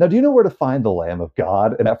 "Great. Now, do you know where to find the Lamb of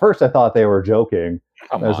God?" And at first, I thought they were joking.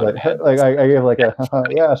 I was like I gave like a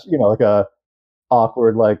like a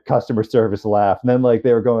awkward like customer service laugh, and then like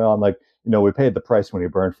they were going on like, we paid the price when he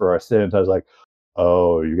burned for our sins. I was like,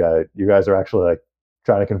 oh, you guys are actually like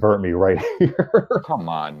trying to convert me right here. Come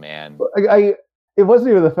on, man. It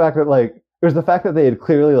wasn't even the fact that like it was the fact that they had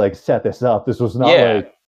clearly like set this up. This was not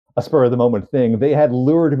like, a spur of the moment thing. They had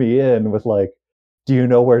lured me in with like, do you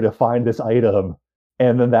know where to find this item?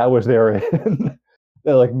 And then that was their in.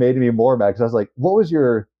 That like made me more mad because I was like, what was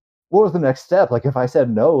the next step? Like if I said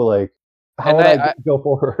no, like how would I go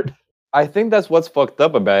forward? I think that's what's fucked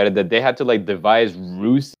up about it, that they had to like devise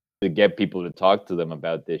ruse to get people to talk to them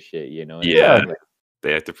about this shit, you know? Yeah. Like,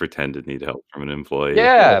 they have to pretend to need help from an employee.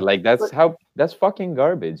 Yeah, like that's fucking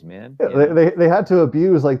garbage, man. Yeah, they had to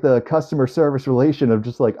abuse like the customer service relation of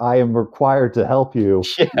just like, I am required to help you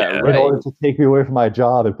in order to take me away from my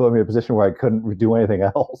job and put me in a position where I couldn't do anything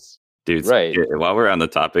else. Dude, while we're on the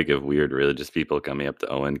topic of weird religious people coming up to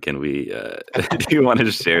Owen, can we do you want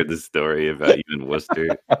to share the story about you in Worcester?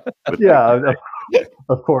 Yeah,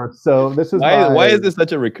 of course. So this is why is this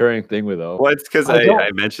such a recurring thing with Owen? Well, it's because I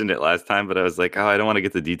mentioned it last time, but I was like, oh, I don't want to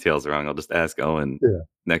get the details wrong. I'll just ask Owen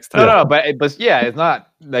next time. No, but yeah, it's not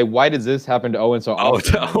like, why does this happen to Owen so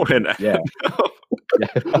often? To Owen. Yeah.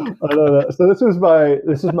 I don't know. So this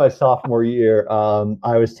was my sophomore year.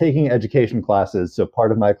 I was taking education classes. So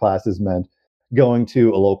part of my classes meant going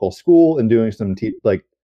to a local school and doing some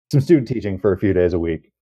student teaching for a few days a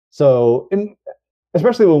week. So,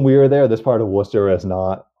 especially when we were there, this part of Worcester is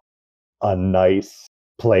not a nice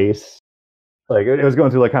place. Like it was going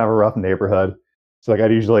through like kind of a rough neighborhood. So like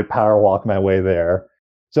I'd usually power walk my way there.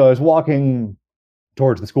 So I was walking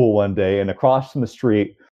towards the school one day, and across from the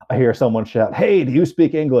street, I hear someone shout, "Hey, do you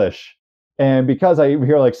speak English?" And because I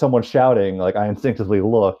hear like someone shouting, like I instinctively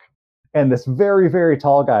look, and this very, very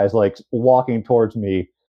tall guy is like walking towards me,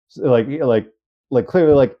 like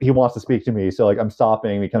clearly like he wants to speak to me. So like I'm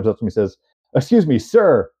stopping. He comes up to me and says, "Excuse me,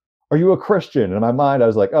 sir, are you a Christian?" And in my mind, I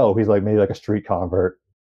was like, oh, he's like maybe like a street convert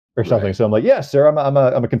or something. Right. So I'm like, yes, sir, I'm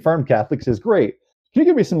a confirmed Catholic. He says, great. Can you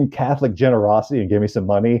give me some Catholic generosity and give me some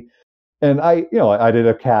money? And I did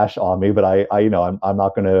have cash on me, but I'm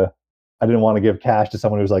not gonna. I didn't want to give cash to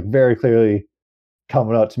someone who was like very clearly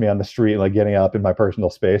coming up to me on the street and like getting up in my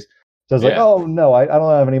personal space. So I was like, oh no, I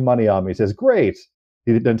don't have any money on me. He says, great.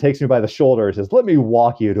 He then takes me by the shoulder and says, let me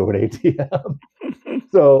walk you to an ATM.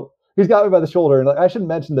 So he's got me by the shoulder, and like I should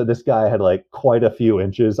mention that this guy had like quite a few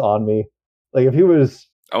inches on me. Like if he was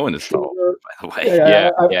Owen is tall, by the way.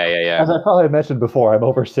 Yeah. As I probably mentioned before, I'm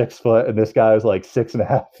over 6 foot, and this guy was like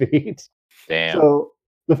 6.5 feet. Damn. So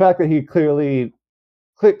the fact that he clearly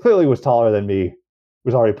was taller than me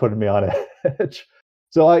was already putting me on edge.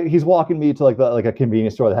 So he's walking me to like a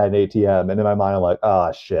convenience store that had an ATM, and in my mind I'm like,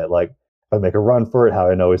 oh shit, like if I make a run for it, how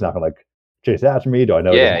do I know he's not gonna like chase after me? Do I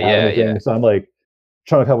know he doesn't have anything? So I'm like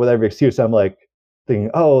trying to come up with every excuse. I'm like thinking,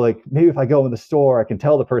 oh, like maybe if I go in the store, I can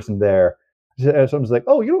tell the person there. And someone's like,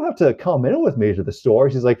 oh, you don't have to come in with me to the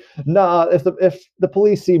store. She's like, nah, if the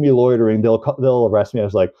police see me loitering, they'll arrest me. I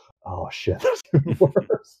was like, oh shit, that's even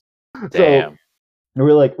worse. Damn. So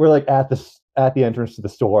we're like at the entrance to the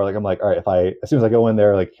store. Like I'm like, all right, as soon as I go in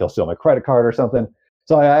there, like he'll steal my credit card or something.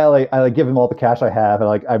 So I give him all the cash I have, and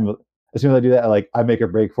like as soon as I do that, I make a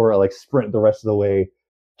break for it. I like sprint the rest of the way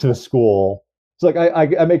to the school. So like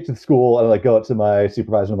I make it to the school, and I like go up to my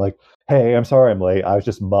supervisor, and I'm like, hey, I'm sorry I'm late. I was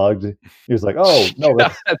just mugged. He was like, oh no,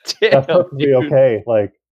 that's perfectly okay.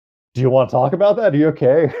 Like, do you want to talk about that? Are you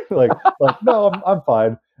okay? like no, I'm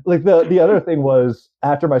fine. Like the other thing was,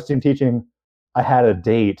 after my student teaching, I had a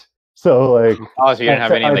date. So like, so you didn't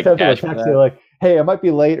have any like cash for that? Like, hey, I might be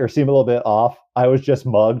late or seem a little bit off. I was just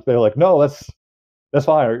mugged. They're like, no, that's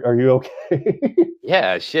fine. Are you okay?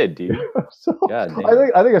 Yeah, shit, dude. So I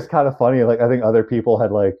think it's kind of funny. Like I think other people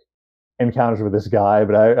had like encounters with this guy,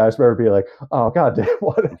 but I just remember being like, oh god damn,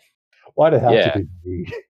 why did it have to be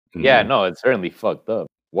me? Yeah, no, it's certainly fucked up.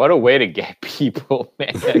 What a way to get people,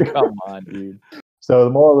 man. Come on, dude. So the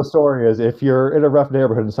moral of the story is, if you're in a rough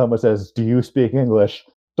neighborhood and someone says, do you speak English?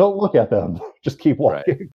 Don't look at them. Just keep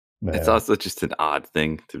walking. Right. It's also just an odd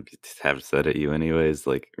thing to have said at you anyways,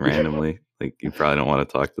 like randomly. Like you probably don't want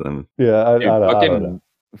to talk to them. Yeah, I don't know.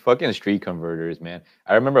 Fucking street converters, man.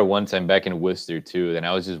 I remember one time back in Worcester too, and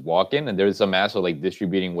I was just walking, and there was some asshole like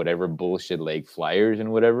distributing whatever bullshit like flyers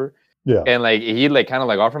and whatever. Yeah. And like he like kind of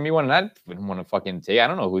like offered me one, and I didn't want to fucking take. I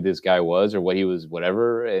don't know who this guy was or what he was,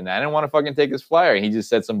 whatever, and I didn't want to fucking take his flyer. And he just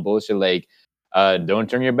said some bullshit like, don't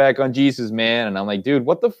turn your back on Jesus, man. And I'm like, dude,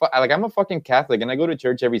 what the fuck? Like, I'm a fucking Catholic, and I go to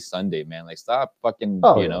church every Sunday, man. Like, stop fucking,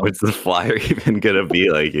 you know. What's the flyer even gonna be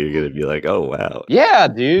like? You're gonna be like, oh wow. Yeah,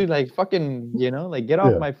 dude. Like, fucking, you know, like, get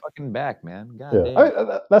off my fucking back, man. God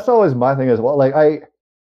damn. That's always my thing as well. Like,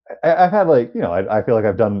 I've had like, you know, I feel like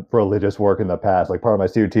I've done religious work in the past. Like, part of my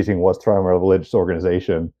student teaching was trying a religious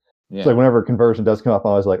organization. Yeah. So like, whenever conversion does come up,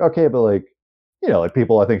 I was like, okay, but like, you know, like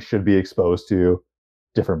people I think should be exposed to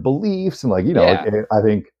different beliefs, and like, you know, like, I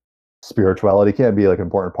think spirituality can be like an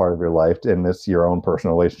important part of your life, and it's your own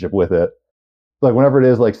personal relationship with it. Like whenever it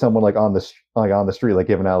is like someone like on the street like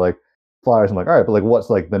giving out like flyers, I'm like, all right, but like what's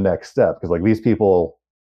like the next step? Because like these people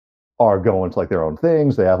are going to like their own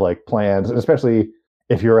things, they have like plans, and especially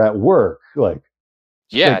if you're at work, like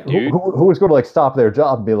dude, who is going to like stop their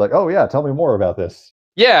job and be like, oh yeah, tell me more about this?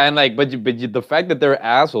 Yeah, and like, but the fact that they're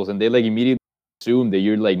assholes and they like immediately assume that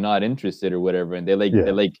you're like not interested or whatever, and they like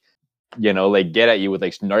like get at you with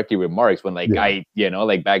like snarky remarks when like I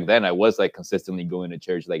like back then I was like consistently going to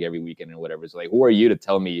church like every weekend and whatever. So like, who are you to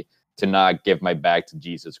tell me to not give my back to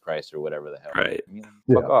Jesus Christ or whatever the hell? Right.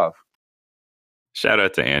 Fuck off. Shout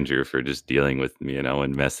out to Andrew for just dealing with me,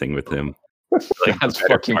 and messing with him. Like, that's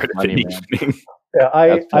fucking funny, man. Yeah,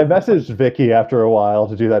 I messaged Vicky after a while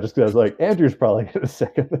to do that just because I was like, Andrew's probably getting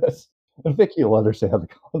sick of this. And Vicky will understand the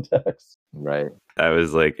context. Right. I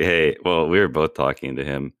was like, hey, well, we were both talking to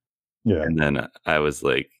him. Yeah. And then I was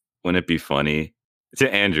like, wouldn't it be funny?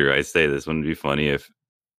 To Andrew, I say this, wouldn't it be funny if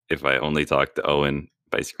I only talked to Owen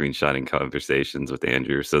by screenshotting conversations with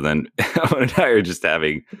Andrew? So then Owen and I are just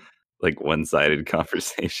having like one-sided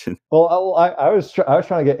conversation. Well, I was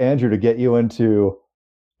trying to get Andrew to get you into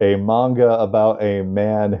a manga about a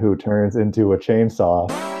man who turns into a chainsaw.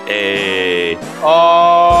 Hey.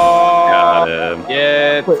 Oh. Got him.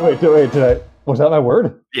 Yeah. Wait. Was that my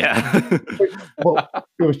word? Yeah. Well,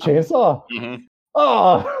 it was chainsaw? Mm-hmm.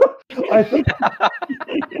 Oh,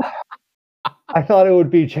 I thought it would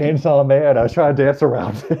be Chainsaw Man. I was trying to dance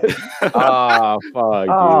around it. Oh, fuck, dude.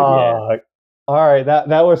 Yeah. All right, that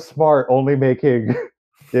was smart, only making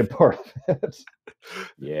it part of it.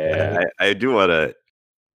 Yeah. I do want to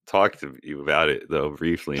talk to you about it, though,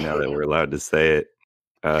 briefly, now that we're allowed to say it.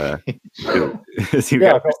 You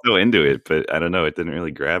guys are so into it, but I don't know, it didn't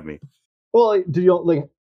really grab me. Well, you only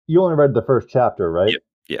read the first chapter, right?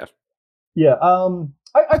 Yeah.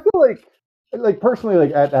 I feel like personally,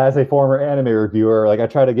 like as a former anime reviewer, like I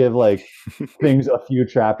try to give like things a few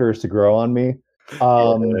chapters to grow on me.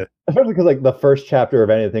 Especially because like the first chapter of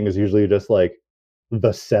anything is usually just like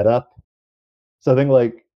the setup. So I think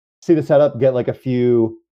like see the setup, get like a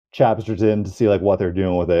few chapters in to see like what they're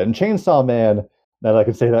doing with it. And Chainsaw Man, that I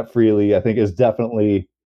can say that freely, I think is definitely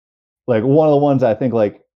like one of the ones I think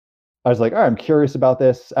like I was like, all right, I'm curious about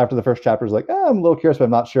this. After the first chapter, I was like, I'm a little curious, but I'm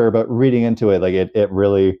not sure. But reading into it, like it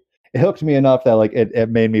really hooked me enough that like it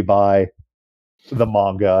made me buy the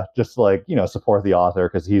manga, just to, like, support the author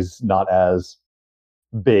because he's not as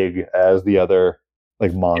big as the other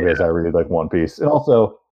like mangas I read, like One Piece. And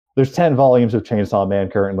also, there's 10 volumes of Chainsaw Man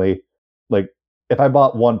currently. Like, if I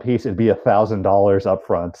bought One Piece, it'd be $1,000 up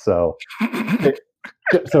front. So.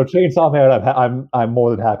 So Chainsaw Man, I'm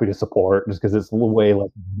more than happy to support just because it's way less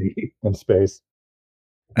money in space.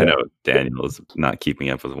 I know Daniel is not keeping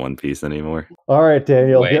up with One Piece anymore. All right,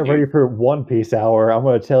 Daniel, get ready for One Piece hour. I'm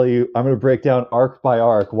going to break down arc by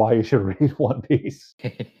arc why you should read One Piece.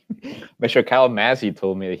 Mr. Kyle Massey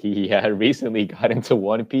told me that he had recently got into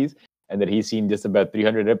One Piece and that he's seen just about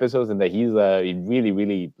 300 episodes and that he really,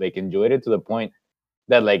 really like enjoyed it to the point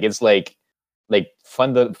that like it's like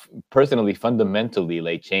fundamentally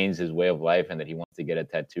like changed his way of life and that he wants to get a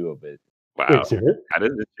tattoo of it. Wow. Wait, how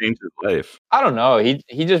did it change his life? I don't know.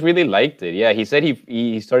 He just really liked it. Yeah, he said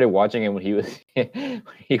he started watching it when he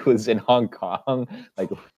was in Hong Kong. Like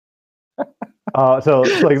so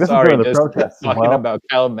like this sorry, is during the protests talking about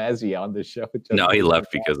Kyle Massey on the show. No, he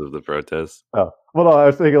left because of the protests. Oh. Well, no, I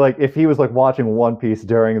was thinking like if he was like watching One Piece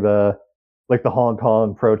during the Hong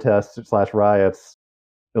Kong protests / riots,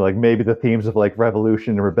 like maybe the themes of like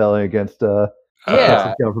revolution and rebelling against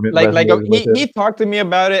government. Like he talked to me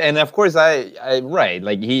about it, and of course I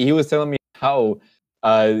like he was telling me how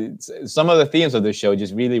some of the themes of the show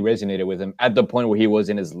just really resonated with him at the point where he was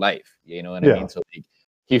in his life. You know what I mean? So like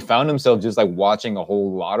he found himself just like watching a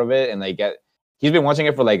whole lot of it, and like he's been watching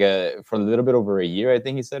it for a little bit over a year, I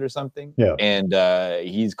think he said, or something. Yeah. And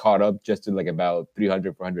he's caught up just to like about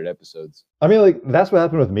 300, 400 episodes. I mean, like that's what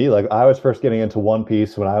happened with me. Like I was first getting into One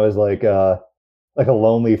Piece when I was like a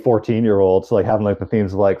lonely 14-year-old. So like having like the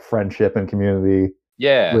themes of like friendship and community.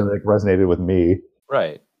 Yeah. Really like resonated with me.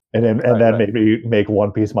 Right. And then made me make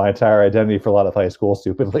One Piece my entire identity for a lot of high school,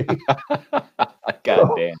 stupidly. God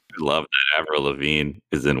damn. I love that Avril Lavigne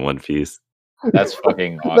is in One Piece. That's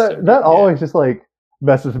fucking awesome. That always just like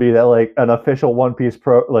messes with me that like an official One Piece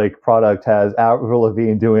product has Avril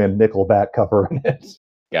Lavigne doing a Nickelback cover in it.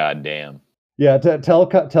 God damn. Yeah, tell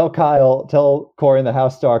Corey and the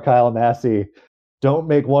House star Kyle Massey, don't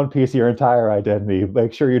make One Piece your entire identity.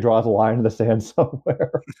 Make sure you draw the line in the sand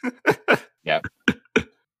somewhere. Yeah.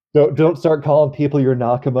 Don't start calling people your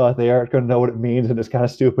Nakama. They aren't going to know what it means, and it's kind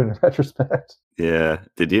of stupid in retrospect. Yeah.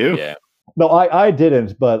 Did you? Yeah. No, I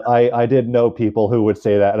didn't, but I did know people who would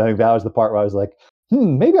say that, and I think that was the part where I was like,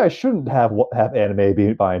 maybe I shouldn't have anime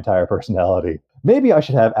be my entire personality. Maybe I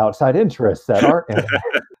should have outside interests that aren't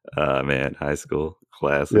anime. Man, high school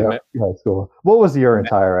classic. Yeah, high school. What was your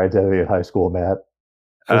entire identity in high school, Matt?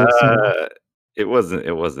 It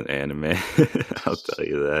wasn't anime. I'll tell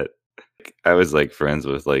you that. I was like friends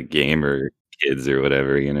with like gamer kids or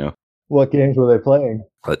whatever, you know. What games were they playing?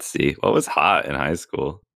 Let's see. What was hot in high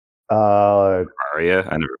school? Maria.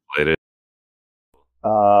 I never played it.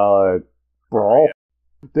 Brawl.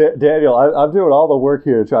 Daniel, I'm doing all the work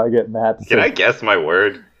here to try to get Matt. Can I guess my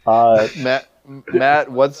word?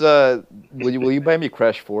 Matt, what's will you buy me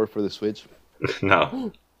Crash 4 for the Switch?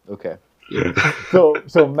 No. Okay.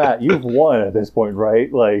 So Matt, you've won at this point,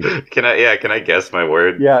 right? Like, can I guess my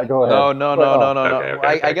word? Yeah, go ahead. No.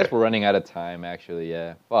 Okay, I guess we're running out of time. Actually,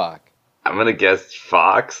 yeah. Fuck. I'm gonna guess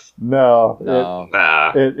Fox. No.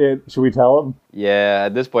 Should we tell him? Yeah.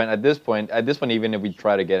 At this point, even if we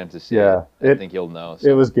try to get him to see it, I think he'll know. So.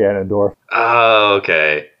 It was Ganondorf. Oh,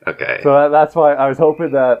 okay. So that's why I was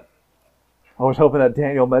hoping that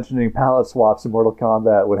Daniel mentioning palette swaps in Mortal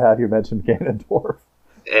Kombat would have you mention Ganondorf.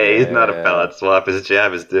 Hey, he's not a palette swap. His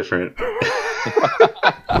jab is different.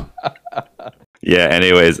 Yeah.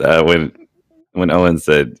 Anyways, when Owen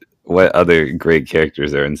said what other great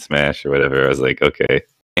characters are in Smash or whatever, I was like, okay,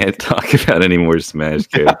 can't talk about any more Smash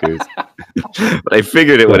characters. But I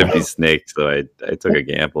figured it wouldn't be Snake, so I took a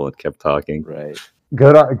gamble and kept talking. Right.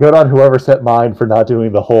 Good on whoever set mine for not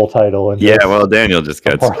doing the whole title. Yeah, well, Daniel just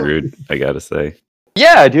got screwed, I gotta say.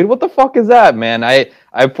 Yeah, dude, what the fuck is that, man? I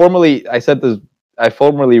formally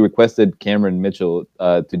requested Cameron Mitchell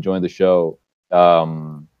to join the show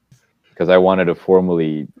because I wanted to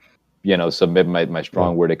formally, submit my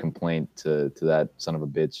strong word of complaint to that son of a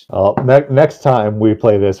bitch. Next time we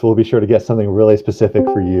play this, we'll be sure to get something really specific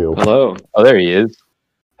for you. Hello. Oh, there he is.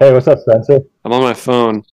 Hey, what's up, Spencer? I'm on my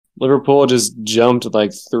phone. Liverpool just jumped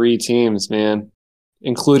like 3 teams, man,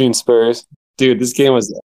 including Spurs. Dude, this game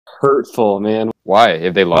was hurtful, man. Why?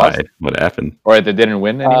 If they lost? Why? What happened? Or if they didn't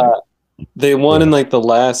win? They won in like the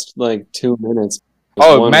last 2 minutes.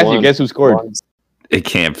 Oh, Matthew, guess who scored? It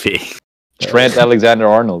can't be. Trent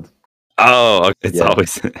Alexander-Arnold. Oh, it's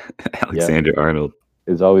always Alexander-Arnold.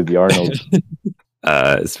 It's always the Arnold.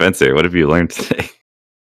 Spencer, what have you learned today?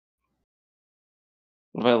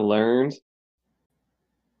 What have I learned?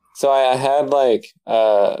 So I had like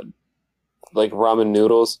ramen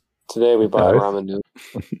noodles today. We bought ramen noodles,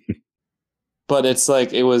 but it's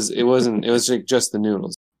like it was like just the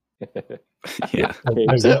noodles. Yeah.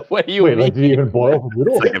 What do you mean? Like, did you even boil the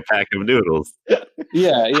noodles? It's like a pack of noodles.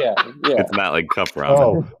 Yeah. It's not like cup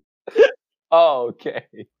ramen. Oh, okay.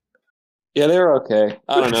 Yeah, they were okay.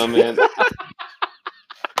 I don't know, man.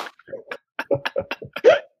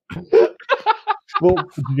 Well,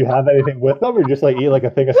 did you have anything with them, or just like eat like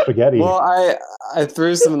a thing of spaghetti? Well, I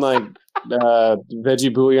threw some like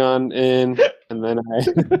veggie bouillon in, and then I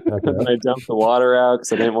dumped the water out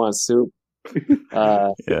because I didn't want soup.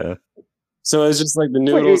 Yeah. So it was just like the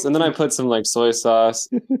noodles, and then I put some like soy sauce.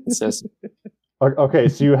 Okay,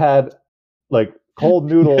 so you had like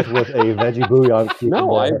cold noodles with a veggie bouillon.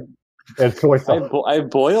 No, and soy sauce. I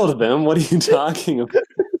boiled them. What are you talking about?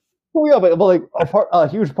 Well, yeah, but like a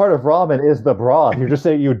huge part of ramen is the broth. You're just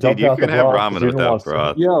saying you dumped out the broth. You can have ramen without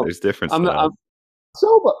broth. Yo, there's different styles.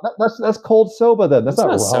 Soba. That's cold soba then. That's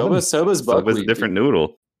not ramen. Soba. Soba's buckwheat. Soba's a different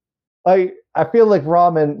noodle. I feel like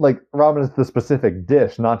ramen is the specific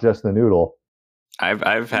dish, not just the noodle.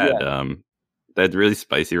 I've had that really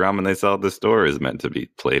spicy ramen they sell at the store is meant to be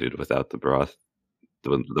plated without the broth.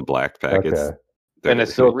 The black packets. Okay. And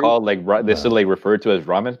it's still called they're still like referred to as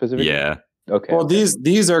ramen specifically? Yeah. Okay. Well,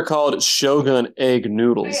 these are called Shogun egg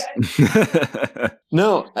noodles.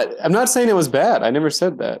 No, I'm not saying it was bad. I never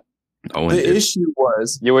said that. The issue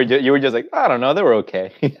was you were just like, I don't know, they were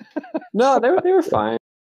okay. No, they were fine.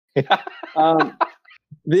 The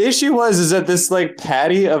issue is that this like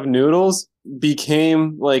patty of noodles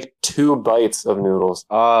became like 2 bites of noodles.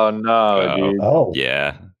 Oh no, dude. Oh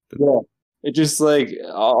yeah. It just like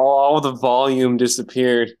all the volume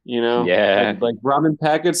disappeared. Yeah. Like ramen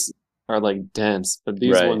packets are like dense, but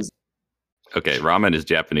these ones. Okay, ramen is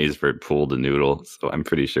Japanese for pooled noodle, so I'm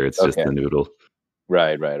pretty sure it's just the noodle.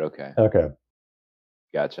 Right. Okay.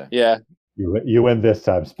 Gotcha. Yeah. You win this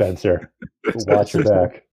time, Spencer. Watch your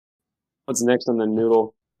back. What's next on the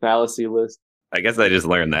noodle fallacy list? I guess I just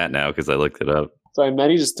learned that now because I looked it up. So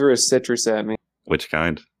Maddie just threw a citrus at me. Which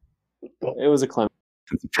kind? It was a clementine.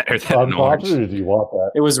 It's better than an orange. Or did you want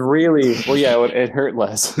that? It was really well. Yeah, it hurt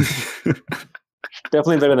less.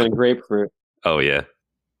 Definitely better than grapefruit. Oh yeah.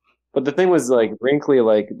 But the thing was like wrinkly,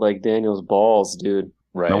 like Daniel's balls, dude.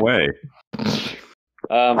 Right. No way.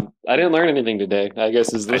 I didn't learn anything today. I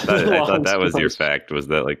guess is. I thought that was your fact. Was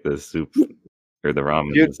that like the soup or the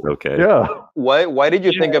ramen was okay? Yeah. Why did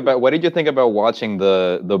you think about watching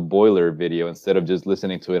the boiler video instead of just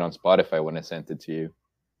listening to it on Spotify when I sent it to you?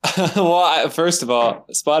 Well, first of all,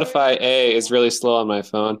 Spotify A is really slow on my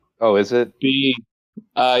phone. Oh, is it? B,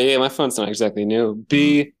 yeah, my phone's not exactly new.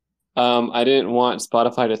 B, I didn't want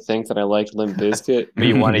Spotify to think that I liked Limp Bizkit. But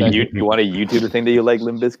you want a YouTube to think that you like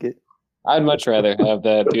Limp Bizkit? I'd much rather have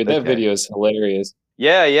that, dude. That video is hilarious.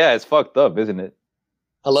 Yeah, it's fucked up, isn't it?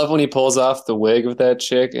 I love when he pulls off the wig of that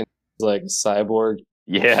chick and he's like a cyborg.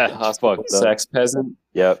 Yeah, hospital sex peasant.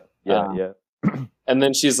 Yep. Yeah. And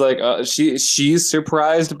then she's like, she's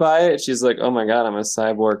surprised by it. She's like, oh my god, I'm a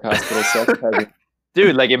cyborg hospital sex peasant.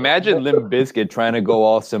 Dude, like imagine Limp Bizkit trying to go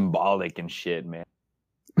all symbolic and shit, man.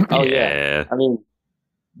 Oh yeah. I mean,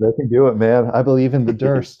 they can do it, man. I believe in the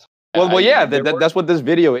Durst. Well, yeah. That's what this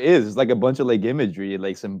video is. It's like a bunch of like imagery,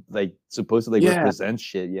 like some like supposed to like represent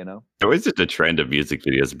shit, you know. There was just a trend of music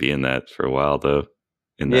videos being that for a while, though.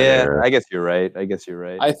 In that era. I guess you're right.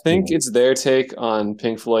 I think it's their take on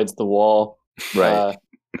Pink Floyd's The Wall, right?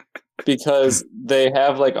 Because they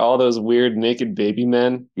have like all those weird naked baby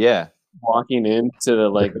men, walking into the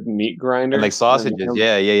like meat grinder, and like sausages.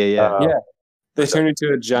 Yeah. They turn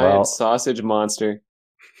into a giant sausage monster,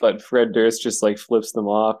 but Fred Durst just like flips them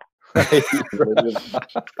off.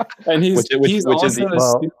 And he's also a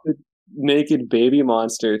stupid naked baby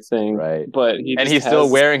monster thing, right? But he's still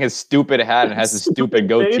wearing his stupid hat and has a stupid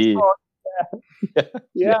goatee.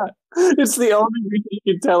 Yeah. It's the only reason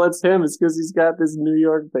you can tell it's him is because he's got this New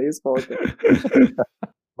York baseball thing.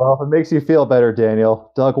 Well, if it makes you feel better,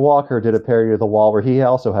 Daniel, Doug Walker did a parody of The Wall where he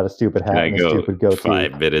also had a stupid hat and a stupid goatee.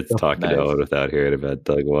 5 minutes talking to Owen without hearing about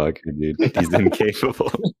Doug Walker, dude. He's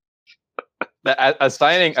incapable.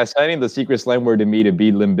 Assigning the secret slam word to me to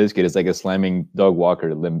be Limp Bizkit is like assigning Doug Walker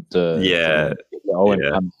to Owen.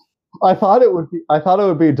 Yeah. I thought it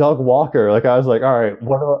would be Doug Walker. Like I was like, all right,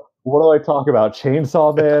 what do I talk about?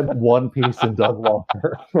 Chainsaw Man, One Piece, and Doug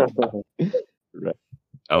Walker. Right.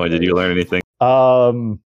 Oh, and did you learn anything?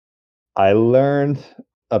 I learned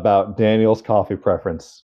about Daniel's coffee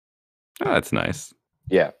preference. Oh, that's nice.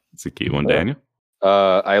 Yeah, it's a cute one, Daniel.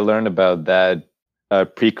 I learned about that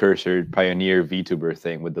precursor pioneer VTuber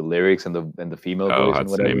thing with the lyrics and the female voice and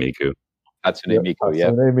whatever. Hatsune Miku. Yeah.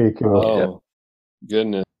 Hatsune Miku. Oh,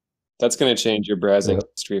 goodness. That's going to change your browsing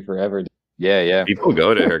history forever. Yeah. People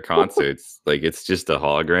go to her concerts. Like, it's just a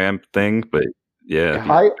hologram thing, but yeah.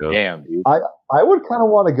 Damn, dude. I would kind of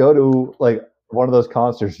want to go to, like, one of those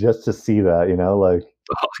concerts just to see that, you know, like,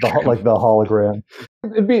 the hologram.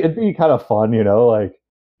 It'd be kind of fun, you know, like,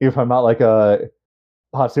 if I'm not, like, a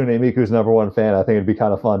Hatsune Miku's #1 fan, I think it'd be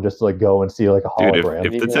kind of fun just to, like, go and see, like, a hologram.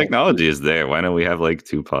 Dude, if the technology is there, why don't we have, like,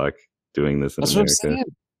 Tupac doing this in America?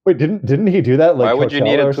 Wait, didn't he do that? Like, why would you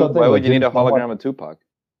need a hologram of Tupac?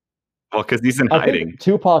 Well, because he's in hiding.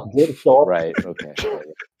 Tupac did show up. Right. Okay.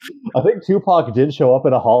 I think Tupac did show up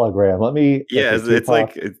in a hologram. It's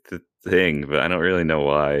like it's the thing, but I don't really know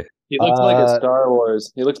why. He looked like a Star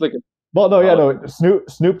Wars. He looked like a. Well, no.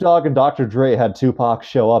 Snoop Dogg and Dr. Dre had Tupac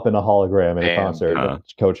show up in a hologram in a concert at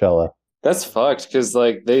Coachella. That's fucked because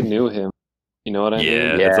like they knew him. You know what I mean?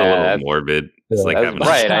 Yeah, it's a little morbid. It's like having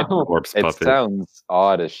a corpse puppet. It sounds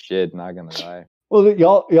odd as shit. Not gonna lie. Well,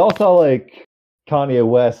 y'all saw like Kanye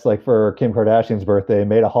West, like for Kim Kardashian's birthday,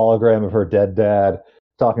 made a hologram of her dead dad,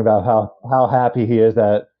 talking about how happy he is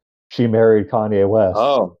that she married Kanye West.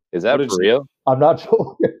 Oh, is that for real? I'm not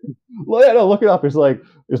sure. Well, yeah, no, look it up. It's like,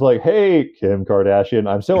 hey, Kim Kardashian,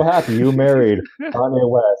 I'm so happy you married Kanye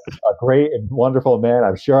West, a great and wonderful man.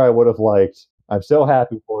 I'm sure I would have liked. I'm so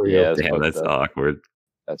happy for you. Yeah, damn, that's awkward.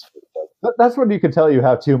 That's when you can tell you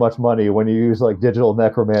have too much money, when you use like digital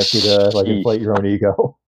necromancy to like inflate your own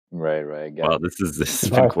ego. Right. Wow, this has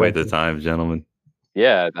been quite the time, gentlemen.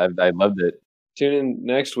 Yeah, I loved it. Tune in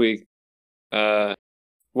next week. Why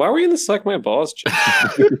were you in the Suck My Balls?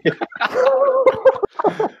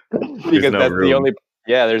 Because that's the only.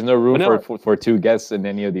 Yeah, there's no room for 2 guests in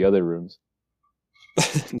any of the other rooms.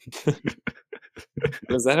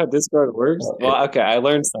 Is that how Discord works? Well, okay, I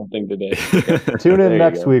learned something today. Tune in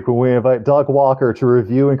next week when we invite Doug Walker to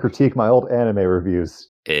review and critique my old anime reviews.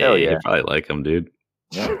 Hell yeah, you probably like them, dude.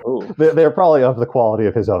 Yeah. They're probably of the quality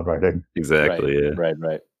of his own writing. Exactly. Right.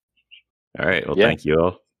 All right. Well, thank you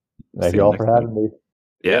all. Thank you all for having me.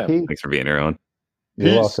 Yeah. Thanks for being here, Owen.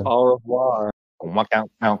 You're welcome. Au revoir.